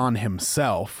Papa John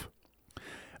himself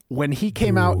when he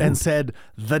came out and said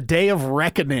the day of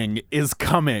reckoning is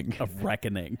coming. Of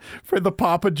reckoning for the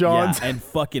Papa John's and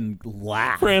fucking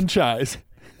laugh franchise.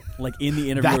 Like in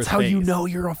the interview. That's how you know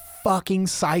you're a fucking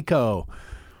psycho.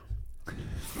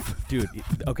 Dude,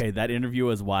 okay, that interview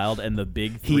was wild, and the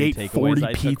big he ate 40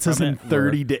 pizzas in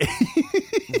 30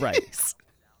 days.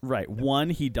 Right.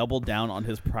 One, he doubled down on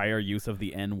his prior use of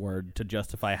the N-word to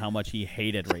justify how much he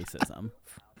hated racism,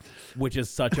 which is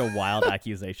such a wild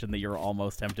accusation that you're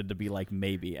almost tempted to be like,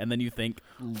 maybe. And then you think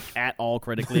at all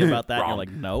critically about that, and you're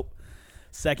like, nope.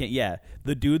 Second,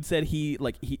 the dude said he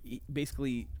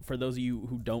basically, for those of you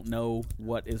who don't know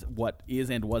what is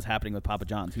and was happening with Papa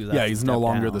John's, he's no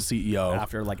longer the CEO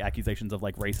after accusations of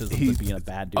racism and being a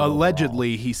bad dude.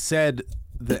 Allegedly, he said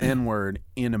the N-word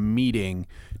in a meeting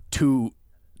to.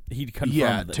 He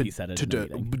confirmed that he said it in the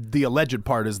meeting. The alleged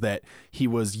part is that he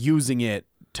was using it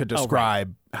to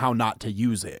describe how not to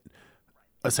use it,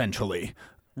 essentially.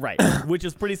 Right, which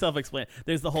is pretty self-explanatory.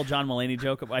 There's the whole John Mulaney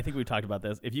joke. I think we've talked about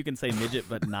this. If you can say midget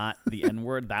but not the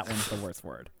N-word, that one's the worst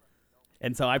word.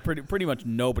 And so I pretty much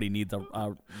nobody needs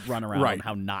a run around on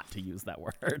how not to use that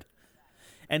word.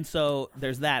 And so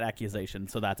there's that accusation,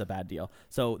 so that's a bad deal.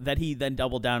 So that he then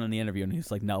doubled down in the interview, and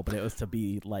he's like, no, but it was to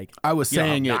be like... I was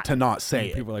saying it to not say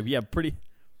it. People were like,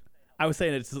 I was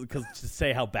saying it because to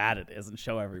say how bad it is and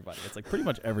show everybody. It's like pretty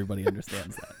much everybody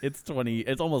understands that. It's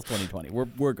almost 2020.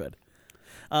 We're good.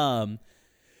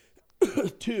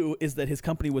 2 is that his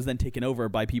company was then taken over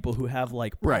by people who have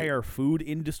prior food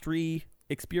industry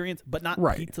experience, but not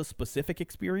pizza specific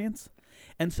experience.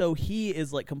 And so he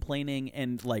is complaining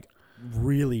and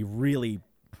really, really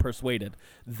persuaded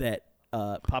that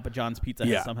Papa John's pizza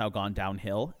has somehow gone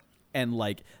downhill and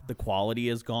like the quality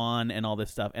is gone and all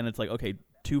this stuff. And it's like, okay,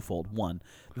 twofold. One,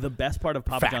 the best part of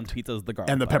Papa John's pizza is the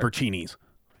garlic and the butter. pepperoncinis.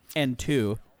 And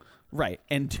two, right.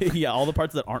 And two, yeah, all the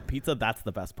parts that aren't pizza, that's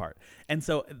the best part. And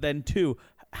so then two,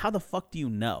 how the fuck do you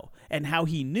know? And how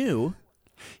he knew.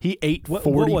 He ate 40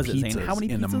 was it, pizzas Zane? How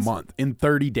many in a pizzas? month, in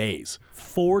 30 days.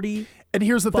 40 And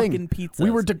here's the thing. fucking pizzas.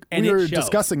 We were And we it were shows.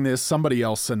 discussing this, somebody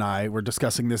else and I were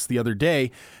discussing this the other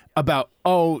day about,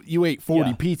 oh, you ate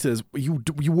 40 Yeah. pizzas.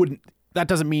 You wouldn't, that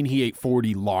doesn't mean he ate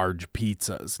 40 large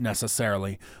pizzas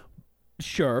necessarily.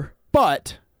 Sure.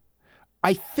 But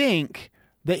I think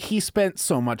that he spent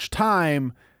so much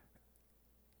time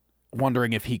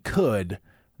wondering if he could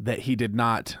that he did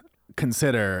not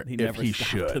consider He if never he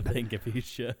stopped to should. think if he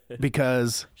should.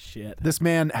 Because Shit. this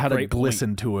man had a Great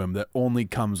glisten to him that only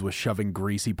comes with shoving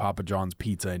greasy Papa John's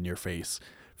pizza in your face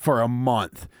for a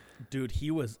month. Dude,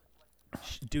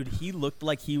 he looked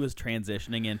like he was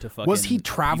transitioning into fucking. Was he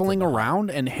traveling Pizza Hut. around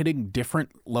and hitting different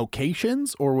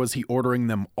locations, or was he ordering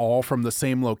them all from the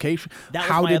same location? That was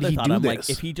How my did other he thought. do I'm this? like,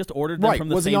 if he just ordered them Right. from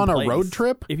the Was same he on place, a road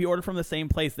trip? If he ordered from the same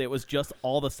place, it was just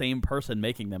all the same person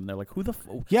making them. They're like, who the?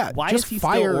 Yeah, Why just is he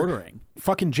fire still ordering?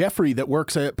 fucking Jeffrey that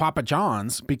works at Papa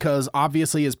John's because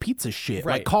obviously his pizza's shit.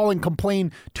 Right. Like, call and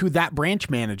complain to that branch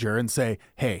manager and say,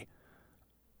 hey,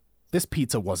 this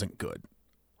pizza wasn't good.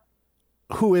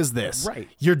 Who is this? Right.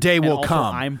 Your day And will also,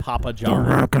 come. I'm Papa John.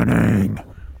 Reckoning.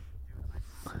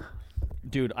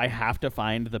 Dude, I have to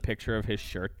find the picture of his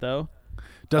shirt though.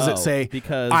 Does Oh, it say,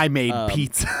 because, I made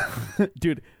pizza?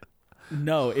 Dude,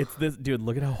 no, it's this. Dude,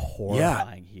 look at how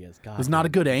horrifying he is. God, It's not a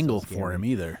dude, good it's so angle scary. for him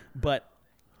either. But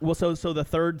well, so the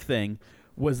third thing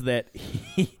was that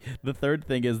the third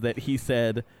thing is that he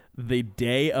said the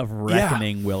day of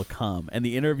reckoning will come, and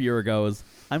the interviewer goes,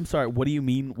 "I'm sorry, what do you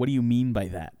mean? What do you mean by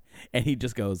that?" And he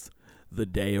just goes, "The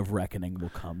day of reckoning will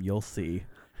come. You'll see."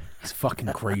 It's fucking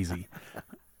crazy.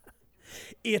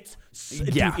 It's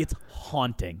Yeah. dude, it's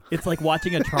haunting. It's like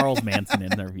watching a Charles Manson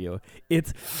interview.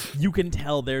 You can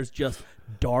tell there's just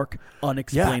dark,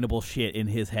 unexplainable shit in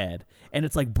his head, and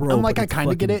it's like, bro. I'm like, but I it's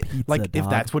kind of get it. fucking pizza, Like, if dog.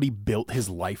 that's what he built his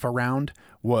life around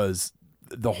was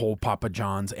the whole Papa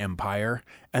John's empire,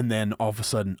 and then all of a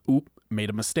sudden, made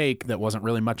a mistake that wasn't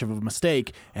really much of a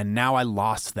mistake, and now I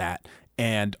lost that.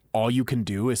 And all you can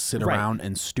do is sit Right. around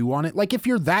and stew on it. Like, if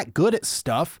you're that good at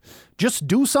stuff, just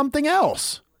do something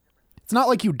else. It's not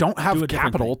like you don't have Do a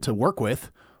different capital thing. to work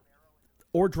with.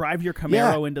 Or drive your Camaro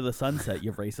Yeah. into the sunset,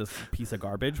 you racist piece of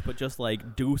garbage, but just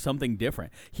like do something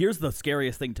different. Here's the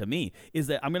scariest thing to me is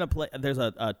that I'm going to play. There's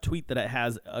a tweet that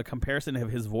has a comparison of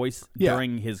his voice Yeah.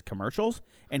 during his commercials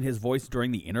and his voice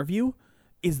during the interview.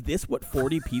 Is this what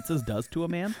 40 pizzas does to a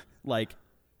man? Like,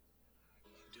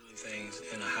 doing things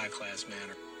in a high-class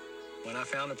manner. When I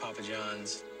founded Papa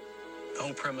John's, the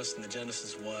whole premise and the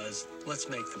genesis was, let's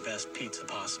make the best pizza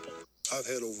possible. I've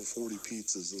had over 40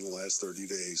 pizzas in the last 30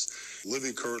 days.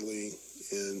 Living currently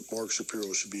in Mark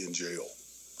Shapiro should be in jail.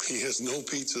 He has no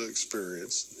pizza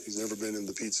experience. He's never been in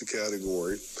the pizza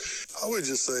category. I would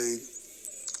just say,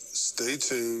 stay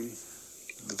tuned.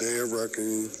 The day of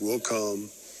reckoning will come.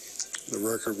 The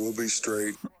record will be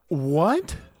straight.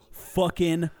 What?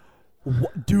 fucking,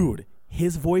 dude,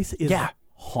 his voice is Yeah.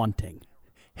 haunting.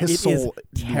 His It soul is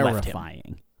left him.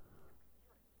 terrifying.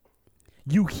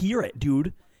 You hear it,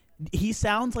 dude. He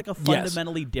sounds like a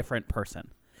fundamentally different person.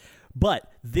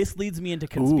 But this leads me into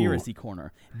conspiracy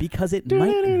corner because it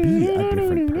might be a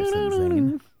different person,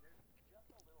 Zane.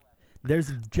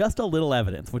 There's just a little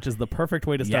evidence, which is the perfect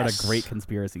way to start Yes. a great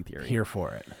conspiracy theory. Here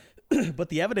for it. But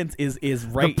the evidence is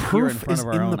right the here in proof front is of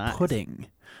our in own the eyes. pudding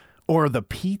or the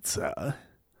pizza.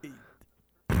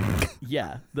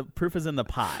 Yeah, the proof is in the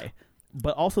pie.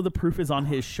 But also the proof is on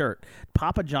his shirt.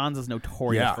 Papa John's is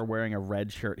notorious Yeah. for wearing a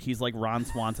red shirt. He's like Ron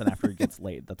Swanson after he gets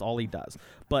laid. That's all he does.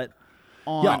 But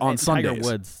on on Tiger Sundays.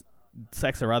 Woods,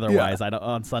 sex or otherwise, I don't,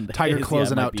 on Sundays, Tiger yeah,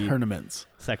 closing might out be tournaments.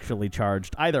 sexually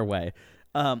charged. Either way.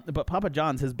 But Papa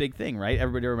John's, his big thing, right?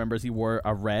 Everybody remembers he wore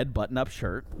a red button-up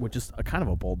shirt, which is a kind of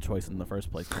a bold choice in the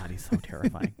first place. God, he's so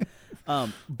terrifying.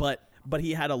 But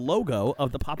he had a logo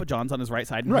of the Papa John's on his right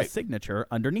side and Right. his signature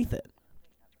underneath it.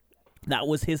 That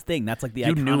was his thing. That's like the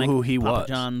You iconic knew who he Papa was.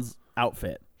 John's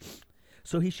outfit.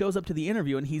 So he shows up to the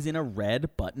interview and he's in a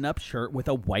red button-up shirt with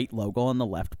a white logo on the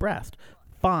left breast.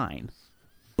 Fine.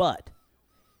 But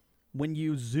when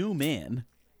you zoom in,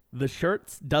 the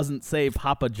shirt doesn't say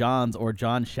Papa John's or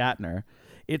John Shatner.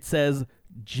 It says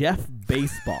Jeff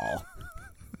Baseball.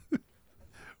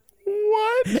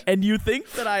 What? And you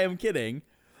think that I am kidding,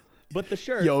 but the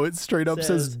shirt Yo, it straight up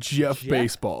says Jeff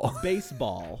Baseball.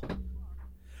 Baseball.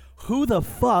 Who the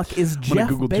fuck is I'm gonna Jeff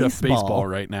Google Baseball? Jeff Baseball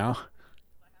right now.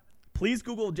 Please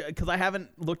Google, because I haven't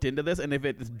looked into this, and if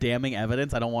it's damning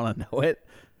evidence, I don't want to know it.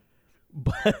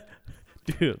 But,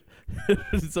 dude,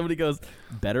 somebody goes,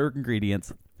 better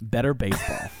ingredients, better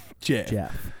baseball.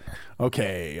 Jeff.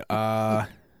 Okay.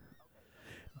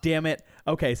 Damn it.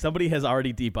 Okay, somebody has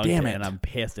already debunked Damn it, it, and I'm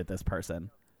pissed at this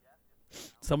person.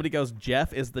 Somebody goes,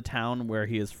 Jeff is the town where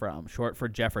he is from, short for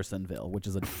Jeffersonville, which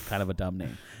is a kind of a dumb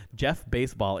name. Jeff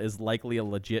Baseball is likely a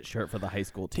legit shirt for the high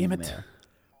school team there.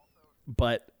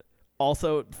 But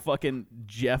also, fucking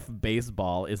Jeff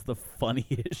Baseball is the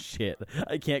funniest shit.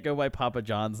 I can't go by Papa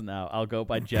John's now. I'll go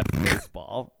by Jeff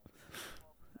Baseball.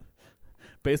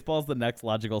 Baseball's the next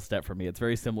logical step for me. It's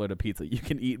very similar to pizza. You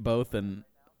can eat both, and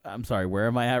I'm sorry, where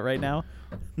am I at right now?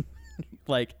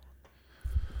 Like,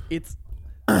 it's...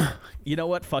 You know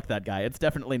what? Fuck that guy. It's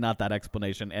definitely not that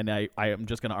explanation, and I am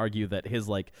just going to argue that his,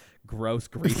 like, gross,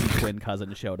 greasy twin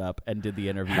cousin showed up and did the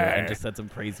interview and just said some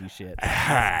crazy shit.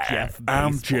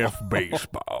 I'm Jeff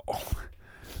Baseball.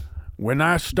 When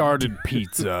I started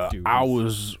pizza, I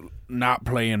was not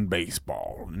playing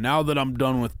baseball. Now that I'm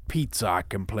done with pizza, I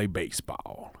can play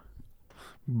baseball.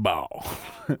 Ball.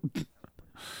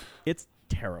 It's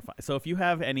terrifying. So if you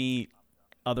have any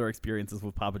other experiences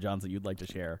with Papa John's that you'd like to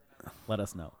share, let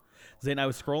us know. Zane, I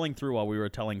was scrolling through while we were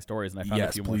telling stories, and I found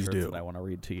a few more shirts that I want to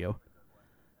read to you.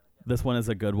 This one is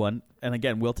a good one. And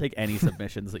again, we'll take any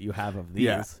submissions that you have of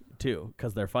these, too,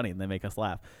 because they're funny and they make us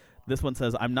laugh. This one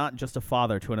says, I'm not just a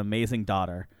father to an amazing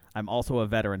daughter. I'm also a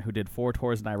veteran who did 4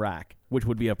 tours in Iraq, which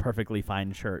would be a perfectly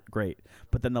fine shirt. Great.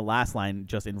 But then the last line,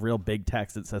 just in real big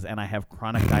text, it says, and I have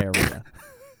chronic diarrhea.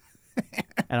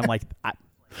 And I'm like...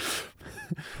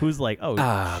 Who's like, oh,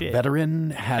 shit. Veteran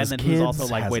has and then kids, who's also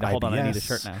like, wait, IBS. hold on, I need a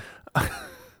shirt now.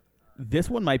 This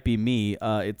one might be me.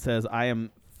 It says, I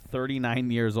am 39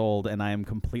 years old, and I am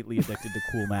completely addicted to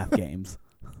cool math games.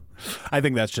 I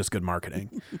think that's just good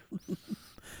marketing.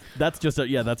 That's just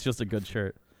a good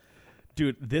shirt.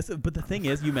 Dude, but the thing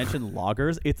is, you mentioned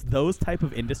loggers. It's those type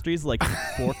of industries, like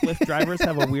forklift drivers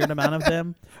have a weird amount of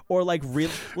them, or like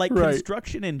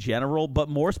construction in general, but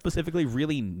more specifically,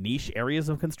 really niche areas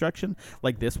of construction,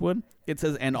 like this one. It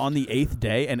says, and on the 8th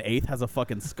day, and 8th has a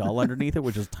fucking skull underneath it,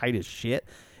 which is tight as shit.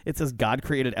 It says, God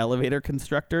created elevator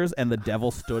constructors, and the devil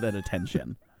stood at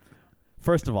attention.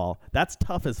 First of all, that's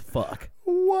tough as fuck.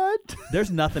 What?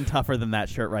 There's nothing tougher than that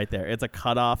shirt right there. It's a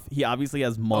cutoff. He obviously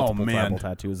has multiple tribal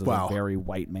tattoos as a very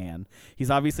white man.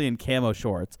 He's obviously in camo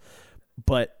shorts.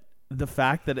 But the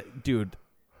fact that, dude,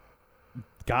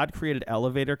 God created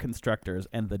elevator constructors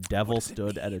and the devil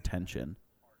stood at attention.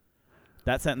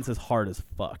 That sentence is hard as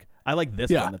fuck. I like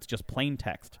this one that's just plain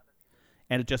text.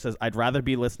 And it just says, I'd rather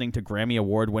be listening to Grammy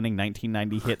Award-winning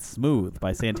 1990 hit Smooth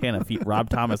by Santana feat Rob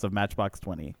Thomas of Matchbox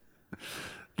 20.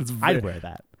 I'd wear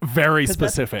that. Very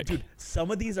specific. Dude, some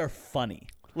of these are funny.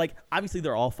 Like, obviously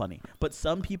they're all funny, but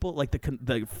some people, like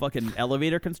the fucking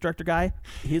elevator constructor guy,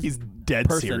 he's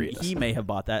dead serious. He may have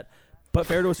bought that, but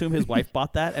fair to assume his wife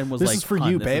bought that and was this like, is for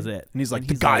you, babe. Is it. And he's like,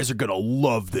 the guys are gonna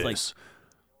love this.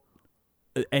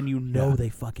 Like, and you know they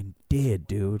fucking did,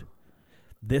 dude.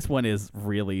 This one is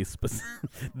really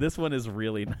This one is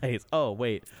really nice. Oh,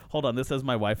 wait. Hold on. This says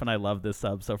my wife and I love this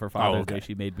sub, so for Father's Day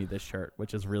she made me this shirt,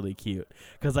 which is really cute.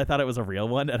 Because I thought it was a real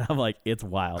one, and I'm like, it's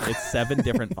wild. It's 7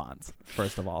 different fonts,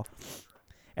 first of all.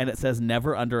 And it says,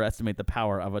 never underestimate the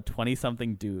power of a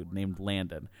 20-something dude named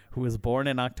Landon, who was born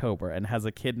in October and has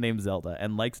a kid named Zelda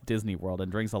and likes Disney World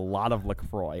and drinks a lot of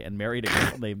LaCroix and married a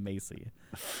girl named Macy.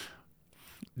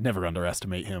 Never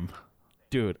underestimate him.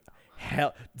 Dude.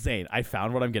 Hell, Zane, I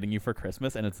found what I'm getting you for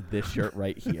Christmas, and it's this shirt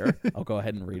right here. I'll go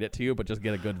ahead and read it to you, but just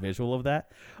get a good visual of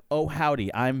that. Oh,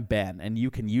 howdy, I'm Ben, and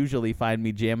you can usually find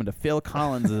me jamming to Phil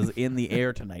Collins's In the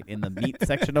Air Tonight in the meat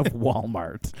section of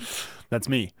Walmart. That's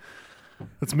me.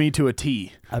 That's me to a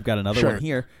T. I've got another one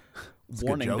here.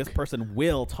 Warning, this person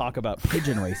will talk about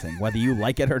pigeon racing, whether you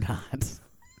like it or not.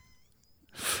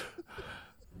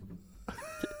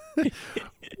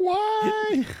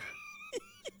 Why?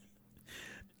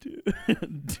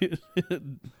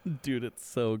 Dude, it's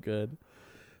so good.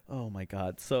 Oh my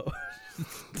god. So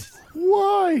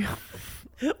why?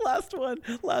 Last one.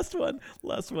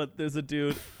 There's a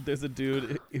dude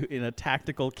in a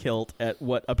tactical kilt at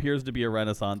what appears to be a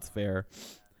Renaissance fair.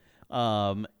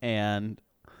 And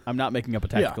I'm not making up a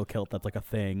tactical kilt, that's like a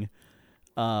thing.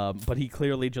 But he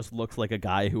clearly just looks like a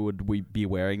guy who would be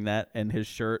wearing that, and his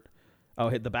shirt,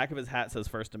 the back of his hat says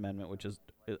First Amendment, which is,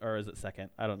 or is it Second?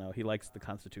 I don't know. He likes the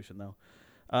Constitution, though.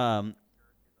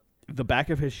 The back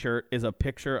of his shirt is a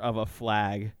picture of a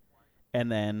flag, and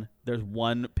then there's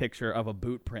one picture of a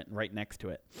boot print right next to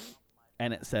it.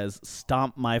 And it says,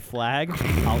 "Stomp my flag,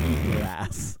 I'll eat your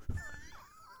ass."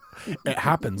 It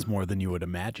happens more than you would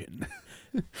imagine.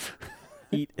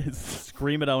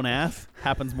 Scream it own ass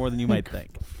happens more than you might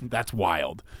think. That's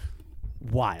wild.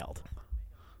 Wild.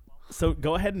 So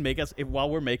go ahead and make us, while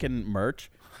we're making merch,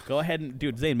 go ahead and,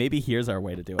 dude, Zane, maybe here's our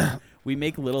way to do it. We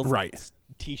make little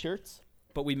T-shirts,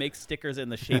 but we make stickers in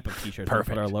the shape of T-shirts.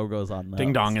 Perfect. And put our logos on those.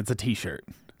 Ding dong, it's a T-shirt.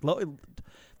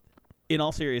 In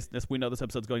all seriousness, we know this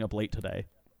episode's going up late today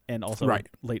and also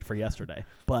late for yesterday.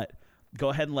 But go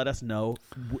ahead and let us know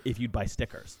if you'd buy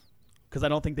stickers. Because I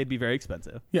don't think they'd be very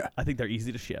expensive. Yeah. I think they're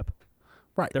easy to ship.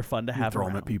 Right. They're fun to have throw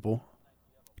around. them at people.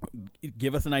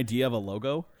 Give us an idea of a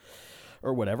logo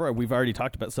or whatever. We've already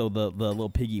talked about the little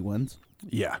piggy ones.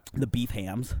 Yeah. The beef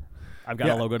hams. I've got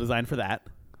a logo design for that.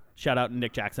 Shout out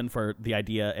Nick Jackson for the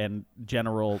idea and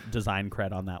general design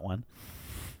cred on that one.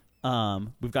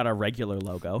 We've got our regular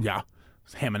logo. Yeah.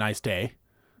 It's Ham and Ice Day.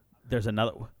 There's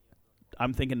another.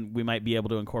 I'm thinking we might be able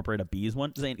to incorporate a bees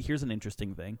one. Zane, here's an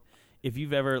interesting thing. If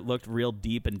you've ever looked real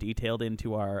deep and detailed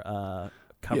into our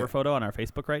cover photo on our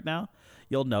Facebook right now,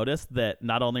 you'll notice that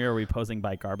not only are we posing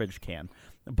by garbage can,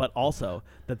 but also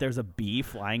that there's a bee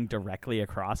flying directly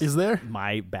across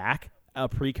my back, a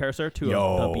precursor to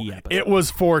a bee episode. It was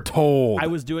foretold. I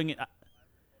was doing it.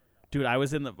 Dude, I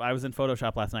was in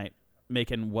Photoshop last night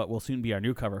making what will soon be our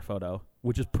new cover photo,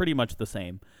 which is pretty much the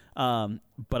same.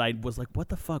 But I was like, what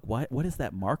the fuck? What is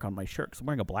that mark on my shirt? Because I'm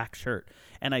wearing a black shirt.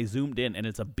 And I zoomed in, and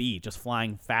it's a bee just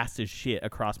flying fast as shit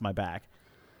across my back.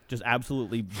 Just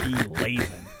absolutely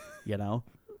bee-lazing, you know?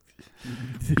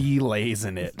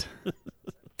 Bee-lazing it.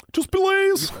 Just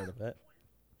belaze. You've heard of it.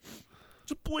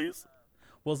 Just please.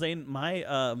 Well, Zane,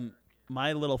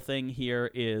 my little thing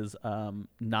here is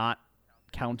not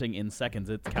counting in seconds.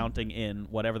 It's counting in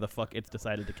whatever the fuck it's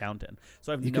decided to count in.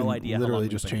 So I have no idea how long literally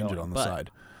we've just been change going, it on the but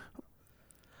side.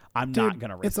 I'm Dude, not going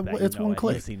to risk that. It's one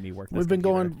click. You've seen me work this We've been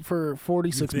computer. going for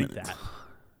 46 You think minutes. that.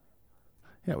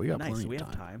 Yeah, we got Nice. plenty We of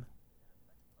have time.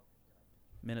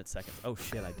 Minutes, seconds. Oh,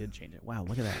 shit, I did change it. Wow,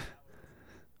 look at that.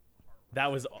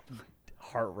 That was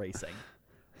heart racing.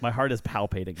 My heart is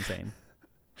palpating, Zane.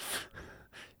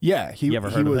 Yeah, You ever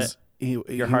heard of it?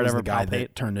 Your heart was ever the guy palpate?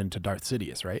 that turned into Darth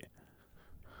Sidious, right?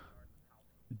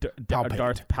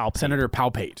 Darth Palpate. Senator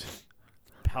Palpate.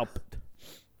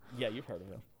 Yeah, you've heard of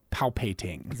him.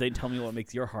 Palpating. Zane, tell me what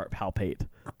makes your heart palpate.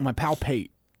 My palpate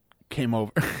came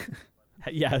over.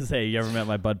 Yeah, say, you ever met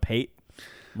my bud Pate?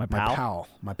 My pal?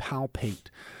 My palpate.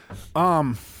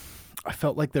 I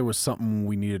felt like there was something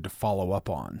we needed to follow up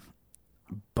on,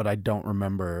 but I don't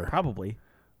remember. Probably.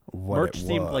 What Merch it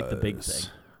seemed like the big thing.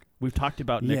 We've talked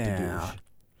about Nick DeDouche.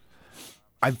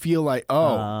 I feel like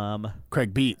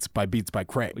Craig Beats by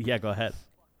Craig. Yeah, go ahead.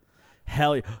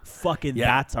 Hell yeah. Fucking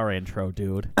that's our intro,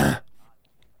 dude.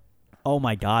 Oh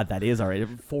my god, that is our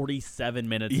 47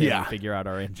 minutes in to figure out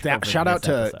our intro. Shout out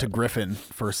to Griffin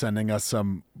for sending us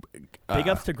some big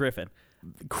ups to Griffin.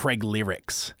 Craig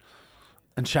lyrics.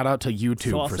 And shout out to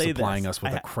YouTube for supplying us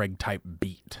with a Craig type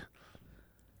beat.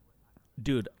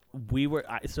 Dude, you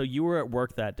were at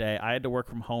work that day. I had to work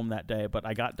from home that day, but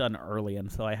I got done early,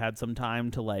 and so I had some time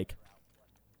to like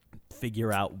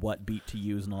figure out what beat to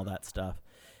use and all that stuff.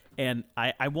 And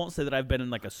I won't say that I've been in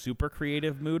like a super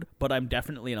creative mood, but I'm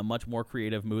definitely in a much more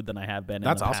creative mood than I have been in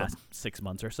the past 6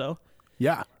 months or so.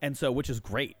 Yeah. And so, which is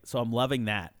great. So I'm loving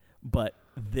that. But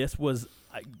this was,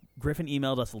 Griffin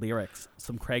emailed us lyrics,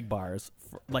 some Craig bars,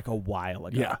 like a while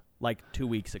ago. Yeah. Like 2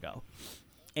 weeks ago.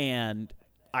 And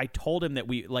I told him that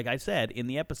like I said in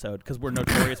the episode, because we're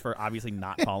notorious for obviously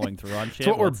not following through on shit. It's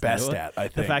what we're best at, I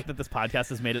think. The fact that this podcast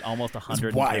has made it almost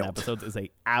 110 episodes is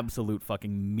a absolute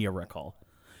fucking miracle.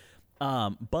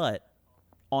 But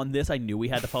on this, I knew we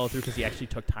had to follow through because he actually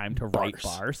took time to write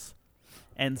bars.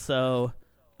 And so,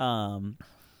 I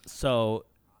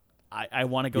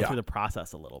want to go through the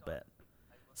process a little bit.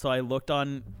 So I looked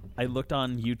on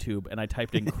YouTube and I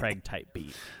typed in Craig type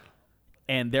beat.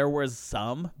 And there was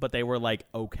some, but they were like,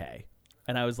 okay.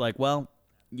 And I was like, well,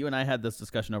 you and I had this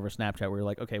discussion over Snapchat where we were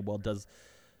like, okay, well, does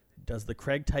the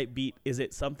Craig type beat, is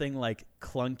it something like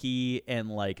clunky and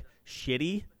like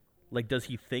shitty? Like, does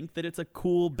he think that it's a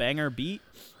cool banger beat,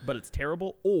 but it's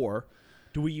terrible? Or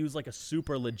do we use like a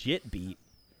super legit beat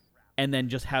and then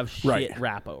just have shit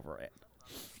rap over it?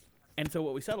 And so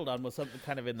what we settled on was something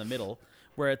kind of in the middle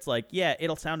where it's like, yeah,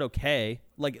 it'll sound okay.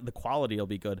 Like, the quality will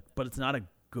be good, but it's not a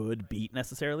good beat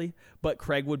necessarily. But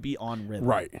Craig would be on rhythm.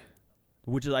 Right.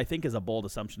 Which I think is a bold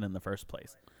assumption in the first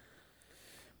place.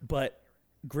 But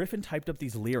Griffin typed up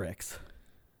these lyrics,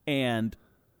 and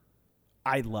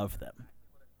I love them.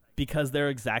 Because they're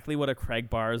exactly what a Craig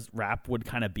Bars rap would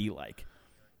kind of be like.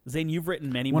 Zane, you've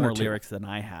written many more lyrics than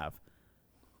I have.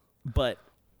 But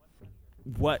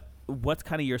what what's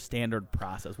kind of your standard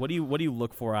process? What do you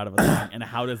look for out of a song, and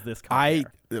how does this compare?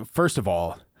 First of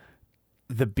all,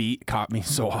 the beat caught me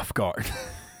so off guard.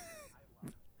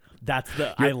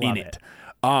 I love it.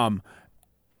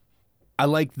 I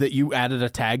like that you added a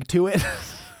tag to it.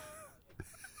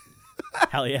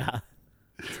 Hell yeah.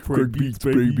 Craig Beats,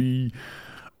 baby.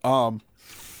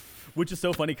 Which is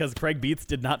so funny because Craig Beats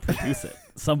did not produce it.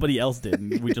 Somebody else did,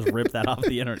 and we just ripped that off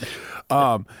the internet.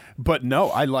 But no,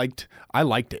 I liked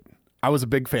it. I was a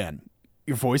big fan.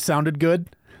 Your voice sounded good.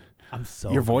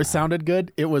 Your voice sounded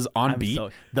good. It was on beat.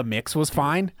 The mix was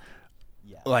fine.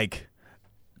 Yes. Like,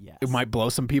 yes. It might blow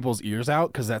some people's ears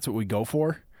out because that's what we go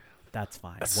for. That's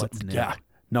fine. What's new? Yeah.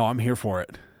 No, I'm here for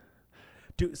it.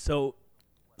 Dude, so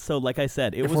like I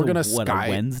said, it was a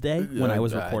Wednesday when I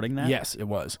was recording that? Yes, it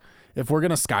was. If we're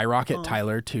going to skyrocket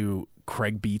Tyler to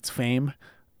Craig Beats fame,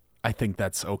 I think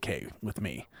that's okay with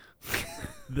me.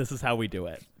 This is how we do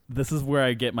it. This is where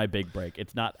I get my big break.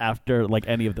 It's not after like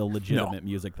any of the legitimate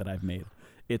music that I've made.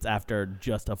 It's after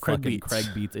just a fucking Craig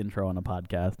Beats intro on a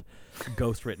podcast.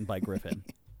 Ghost written by Griffin.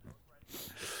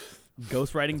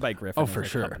 Ghostwriting by Griffin. Oh, for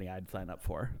sure. Company I'd sign up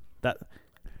for.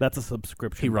 That's a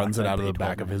subscription. He runs it out of the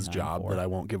back of his job that I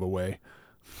won't give away.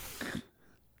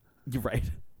 You're right.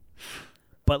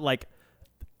 But like,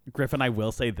 Griffin, I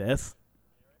will say this.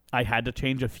 I had to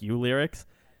change a few lyrics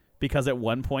because at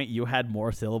one point you had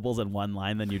more syllables in one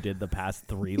line than you did the past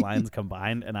 3 lines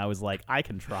combined, and I was like, I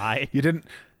can try. You didn't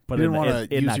want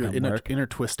to use your inner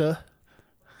twister?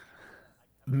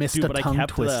 Mr. Tongue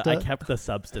Twister? I kept the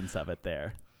substance of it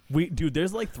there.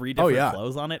 There's like 3 different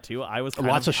flows on it too. I was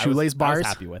lots of shoelace bars. I was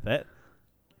happy with it.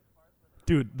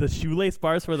 Dude, the shoelace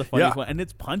bars were the funniest one, and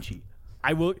it's punchy.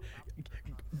 I will.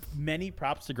 Many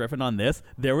props to Griffin on this.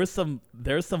 There's some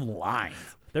lines.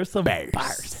 There's some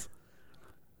bars.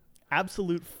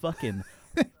 Absolute fucking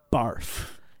bars.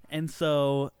 And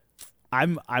so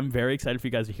I'm very excited for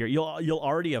you guys to hear. You'll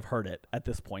already have heard it at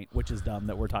this point, which is dumb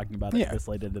that we're talking about it this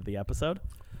late into the episode.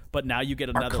 But now you get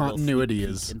another. Our continuity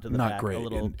little is into the not back, great.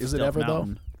 Is it Stealth ever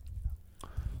Mountain. though?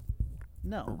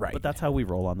 No, right. But that's how we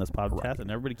roll on this podcast,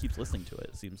 and everybody keeps listening to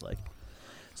it. It seems like.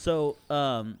 So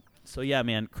yeah,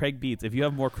 man, Craig Beats. If you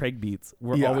have more Craig Beats,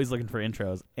 we're always looking for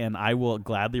intros, and I will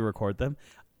gladly record them.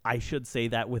 I should say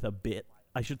that with a bit.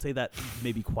 I should say that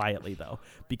maybe quietly though,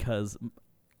 because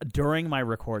during my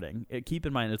recording, keep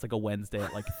in mind it's like a Wednesday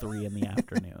at like 3 in the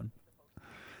afternoon.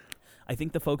 I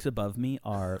think the folks above me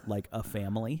are like a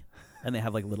family, and they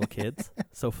have like little kids,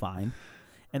 so fine.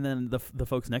 And then the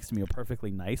folks next to me are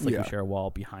perfectly nice, like we share a wall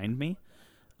behind me.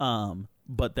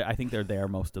 But I think they're there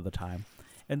most of the time.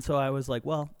 And so I was like,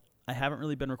 well, I haven't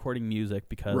really been recording music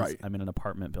because I'm in an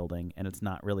apartment building, and it's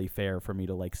not really fair for me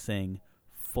to like sing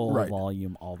full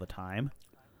volume all the time.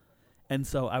 And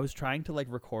so I was trying to like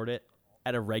record it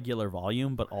at a regular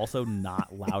volume, but also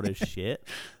not loud as shit.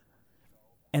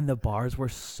 And the bars were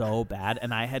so bad.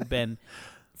 And I had been,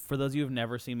 for those of you who've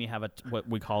never seen me have what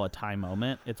we call a Thai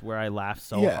moment, it's where I laugh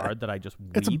so hard that I just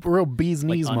weep. It's a real bee's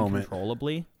knees moment.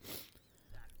 Uncontrollably.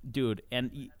 Dude,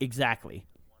 and exactly.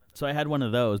 So I had one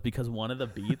of those because one of the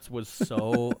beats was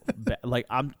so bad. Like,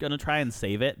 I'm going to try and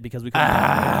save it because we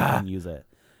can use it.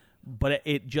 But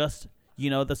it just,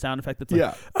 the sound effect that's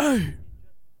like,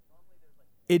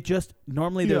 it just,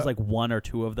 normally there's like 1 or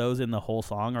 2 of those in the whole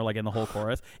song or like in the whole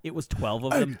chorus. It was 12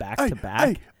 of them back to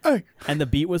back. And the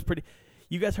beat was pretty.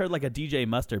 You guys heard like a DJ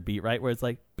Mustard beat, right? Where it's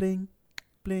like bling,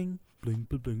 bling, bling,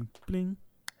 bling, bling, bling,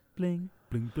 bling,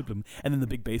 bling, bling, bling. And then the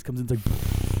big bass comes in, it's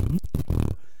like.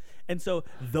 And so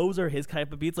those are his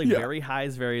type of beats, like very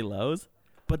highs, very lows.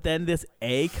 But then this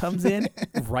A comes in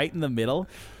right in the middle,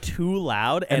 too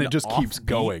loud, and it just keeps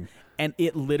going. And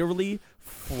it literally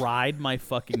fried my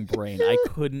fucking brain. I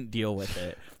couldn't deal with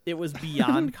it. It was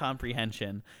beyond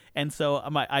comprehension. And so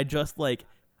I just like,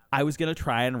 I was going to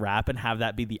try and rap and have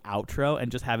that be the outro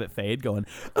and just have it fade going,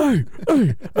 ay,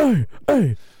 ay, ay,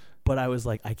 ay. But I was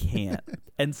like, I can't.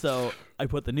 And so I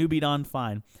put the new beat on,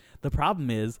 fine. The problem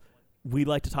is, we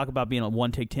like to talk about being a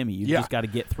one-take Timmy. You just got to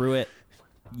get through it.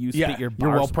 You spit your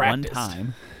bars one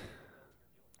time.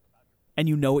 And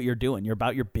you know what you're doing. You're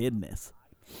about your business.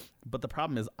 But the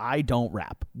problem is I don't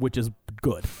rap, which is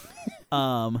good.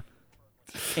 And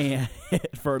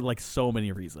for like so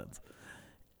many reasons.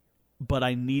 But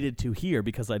I needed to hear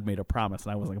because I'd made a promise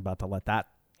and I wasn't about to let that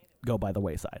go by the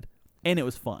wayside. And it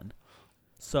was fun.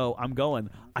 So I'm going,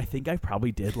 I think I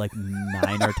probably did like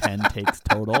 9 or 10 takes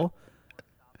total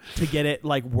to get it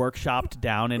like workshopped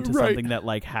down into something that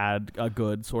like had a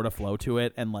good sort of flow to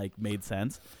it and like made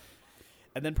sense.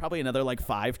 And then probably another like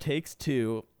 5 takes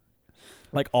to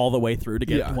like all the way through to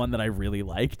get one that I really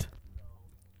liked.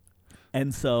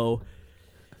 And so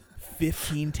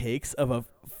 15 takes of a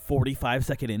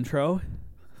 45-second intro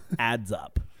adds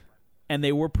up. And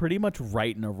they were pretty much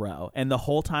right in a row. And the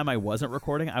whole time I wasn't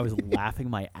recording, I was laughing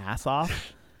my ass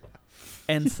off.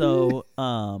 And so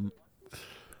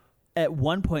at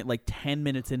one point, like 10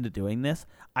 minutes into doing this,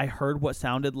 I heard what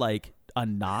sounded like a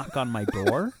knock on my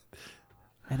door.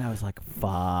 And I was like,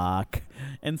 fuck.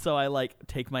 And so I like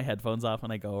take my headphones off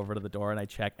and I go over to the door and I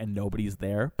check and nobody's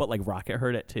there. But like Rocket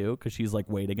heard it too because she's like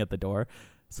waiting at the door.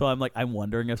 So I'm like, I'm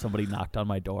wondering if somebody knocked on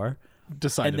my door.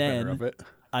 Decided better of it.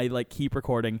 I like keep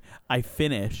recording. I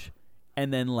finish,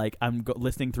 and then like I'm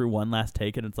listening through one last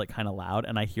take, and it's like kind of loud,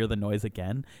 and I hear the noise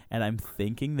again, and I'm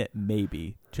thinking that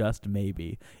maybe, just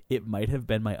maybe, it might have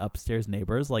been my upstairs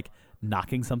neighbors like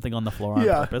knocking something on the floor on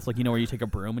purpose, like where you take a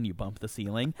broom and you bump the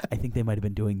ceiling. I think they might have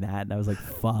been doing that, and I was like,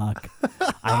 "Fuck,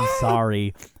 I'm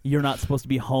sorry. You're not supposed to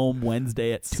be home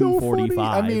Wednesday at 2:45."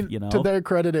 I mean, to their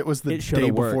credit, it was the day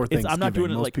before Thanksgiving. I'm not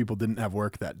doing it. Most people didn't have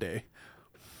work that day.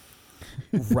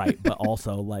 Right, but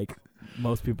also like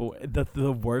most people,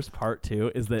 the worst part too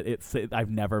is that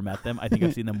I've never met them. I think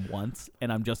I've seen them once,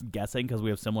 and I'm just guessing because we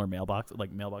have similar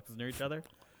mailboxes near each other.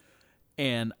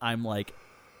 And I'm like,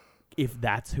 if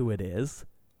that's who it is,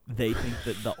 they think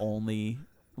that the only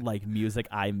like music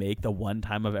I make, the one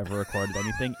time I've ever recorded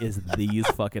anything, is these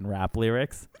fucking rap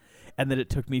lyrics, and that it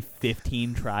took me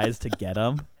 15 tries to get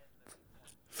them.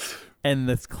 And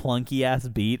this clunky ass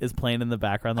beat is playing in the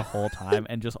background the whole time,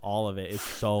 and just all of it is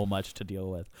so much to deal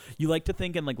with. You like to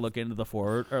think and like look into the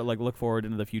forward, or like look forward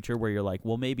into the future, where you're like,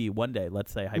 well, maybe one day,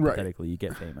 let's say hypothetically, you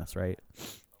get famous, right?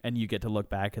 And you get to look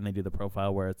back, and they do the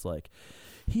profile where it's like,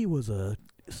 he was a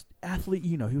athlete,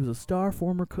 he was a star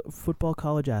former football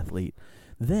college athlete.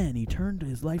 Then he turned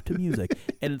his life to music.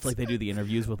 And it's like they do the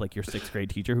interviews with like your 6th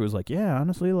grade teacher who was like, yeah,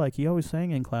 honestly, like he always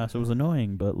sang in class. It was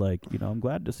annoying, but like, I'm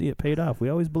glad to see it paid off. We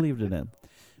always believed in him.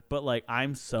 But like,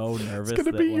 I'm so nervous it's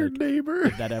gonna that be like, your neighbor.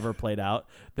 If that ever played out,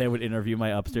 they would interview my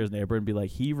upstairs neighbor and be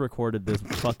like, he recorded this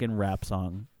fucking rap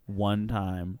song one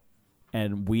time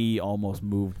and we almost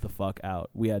moved the fuck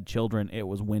out. We had children. It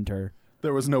was winter.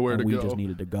 There was nowhere to go. We just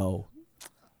needed to go.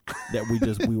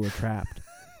 We were trapped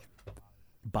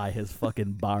by his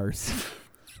fucking bars.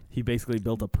 He basically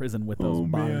built a prison with those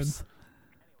bars.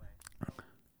 Man.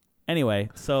 Anyway,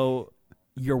 so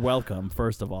you're welcome,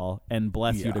 first of all, and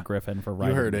bless you to Griffin for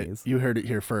writing these. You heard it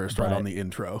here first, right on the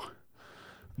intro.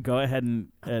 Go ahead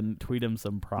and tweet him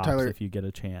some props, Tyler, if you get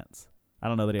a chance. I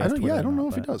don't know that he has Twitter. Yeah, I don't know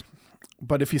if he does.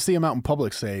 But if you see him out in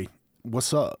public, say,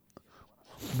 "What's up?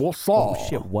 What's up?" Oh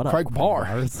shit! What up, Craig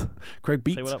Bars? Craig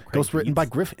Beats. What up, Craig Ghost written Beats? by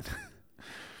Griffin.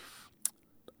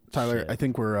 Tyler, Shit. I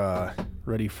think we're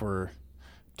ready for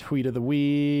tweet of the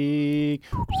week.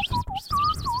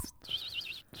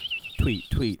 Tweet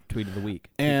of the week.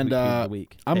 And tweet of the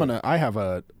week. I have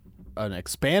an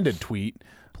expanded tweet,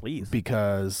 please,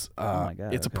 because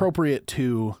it's appropriate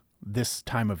to this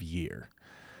time of year,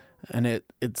 and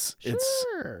it's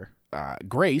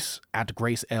Grace at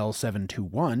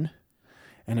GraceL721,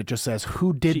 and it just says,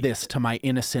 "Who did this to my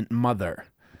innocent mother?"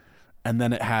 And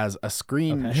then it has a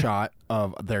screenshot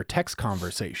of their text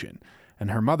conversation.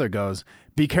 And her mother goes,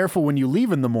 "Be careful when you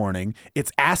leave in the morning.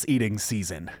 It's ass-eating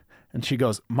season." And she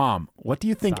goes, "Mom, what do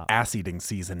you think ass-eating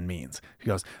season means?" She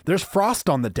goes, "There's frost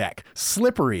on the deck.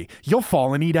 Slippery. You'll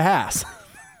fall and eat ass."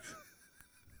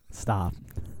 Stop.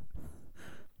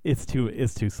 It's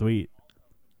too sweet.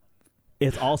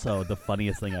 It's also the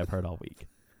funniest thing I've heard all week.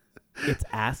 It's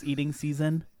ass-eating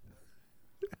season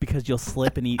because you'll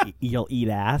slip and you'll eat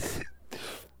ass.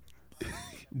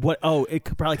 What? Oh, it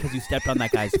could probably because you stepped on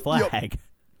that guy's flag.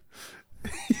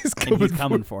 He's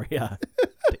coming for you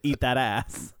to eat that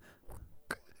ass.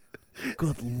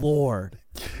 Good Lord.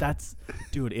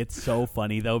 Dude, it's so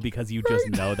funny though, because you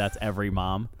just know that's every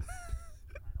mom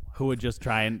who would just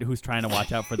who's trying to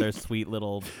watch out for their sweet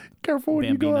little careful when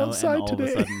Bambino, you go outside and all today. Of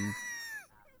a sudden,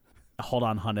 hold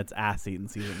on, hun, it's ass eating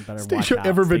season. Better Stay watch out.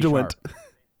 ever Stay vigilant. Sharp.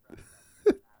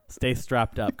 Stay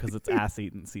strapped up because it's ass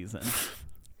eating season.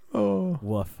 Oh,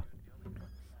 woof.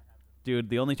 Dude,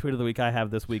 the only tweet of the week I have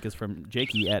this week is from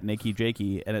Jakey at Nakey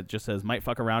Jakey, and it just says, "Might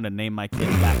fuck around and name my kid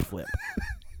Backflip,"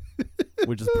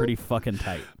 which is pretty fucking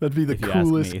tight. That'd be the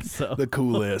coolest. Me, so. The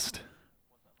coolest.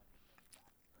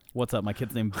 What's up? My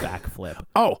kid's name Backflip.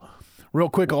 Oh, real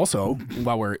quick. Also,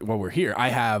 while we're here, I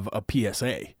have a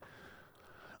PSA.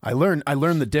 I learned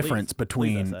the difference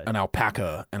between an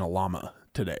alpaca and a llama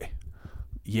today.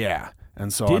 Yeah,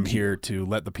 and so I'm here to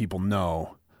let the people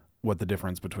know what the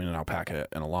difference between an alpaca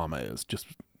and a llama is, just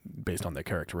based on their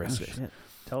characteristics. Oh, shit.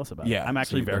 Tell us about it. I'm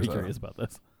actually very curious about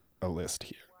this. A list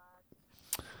here.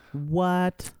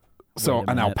 What? So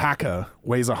an alpaca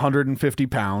weighs 150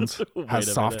 pounds,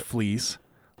 has soft fleece,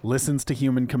 listens to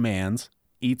human commands,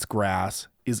 eats grass,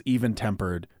 is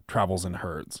even-tempered, travels in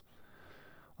herds.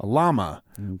 A llama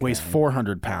weighs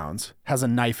 400 pounds, has a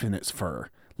knife in its fur,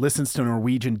 listens to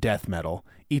Norwegian death metal,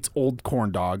 eats old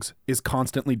corn dogs, is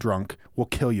constantly drunk, will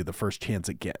kill you the first chance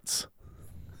it gets.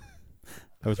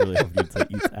 I was really hoping you'd say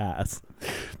eats ass.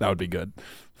 That would be good.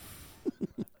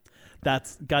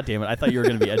 That's, God damn it, I thought you were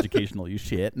going to be educational, you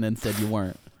shit, and instead you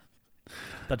weren't.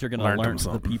 Thought you were going to learn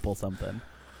the people something.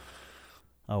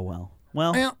 Oh, well.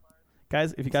 Well,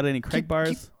 guys, if you got any Craig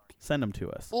bars, send them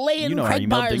to us. You know our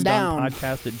email,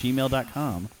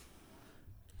 dingdongpodcast@gmail.com.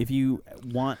 If you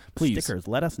want stickers,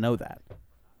 let us know that.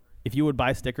 If you would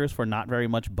buy stickers for not very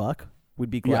much buck, we'd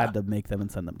be glad to make them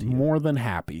and send them to you. More than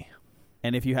happy.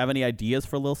 And if you have any ideas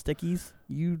for little stickies,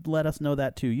 you let us know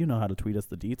that too. You know how to tweet us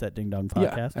the deets at Ding Dong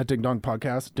Podcast. Yeah, at Ding Dong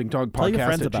Podcast.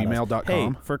 dingdongpodcast@gmail.com.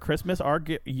 Hey, for Christmas,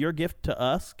 your gift to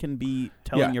us can be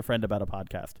telling your friend about a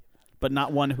podcast, but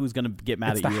not one who's going to get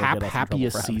mad at you. It's the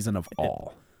happiest season of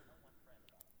all.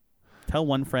 Tell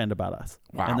one friend about us.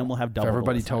 Wow. And then we'll have double. If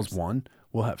everybody tells one,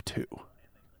 we'll have two.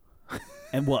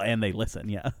 And they listen,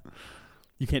 yeah.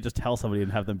 You can't just tell somebody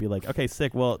and have them be like, okay,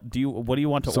 sick. Well, what do you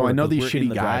want to order? So I know these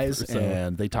shitty guys,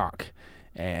 and they talk,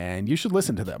 and you should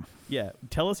listen to them. Yeah.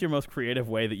 Tell us your most creative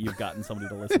way that you've gotten somebody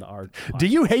to listen to our podcast. Do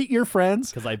you hate your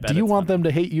friends? Because I bet do you want them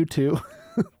to hate you too?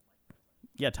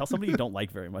 Yeah, tell somebody you don't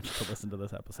like very much to listen to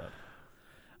this episode.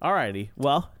 Alrighty.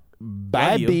 Well,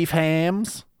 bye, beef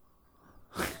hams.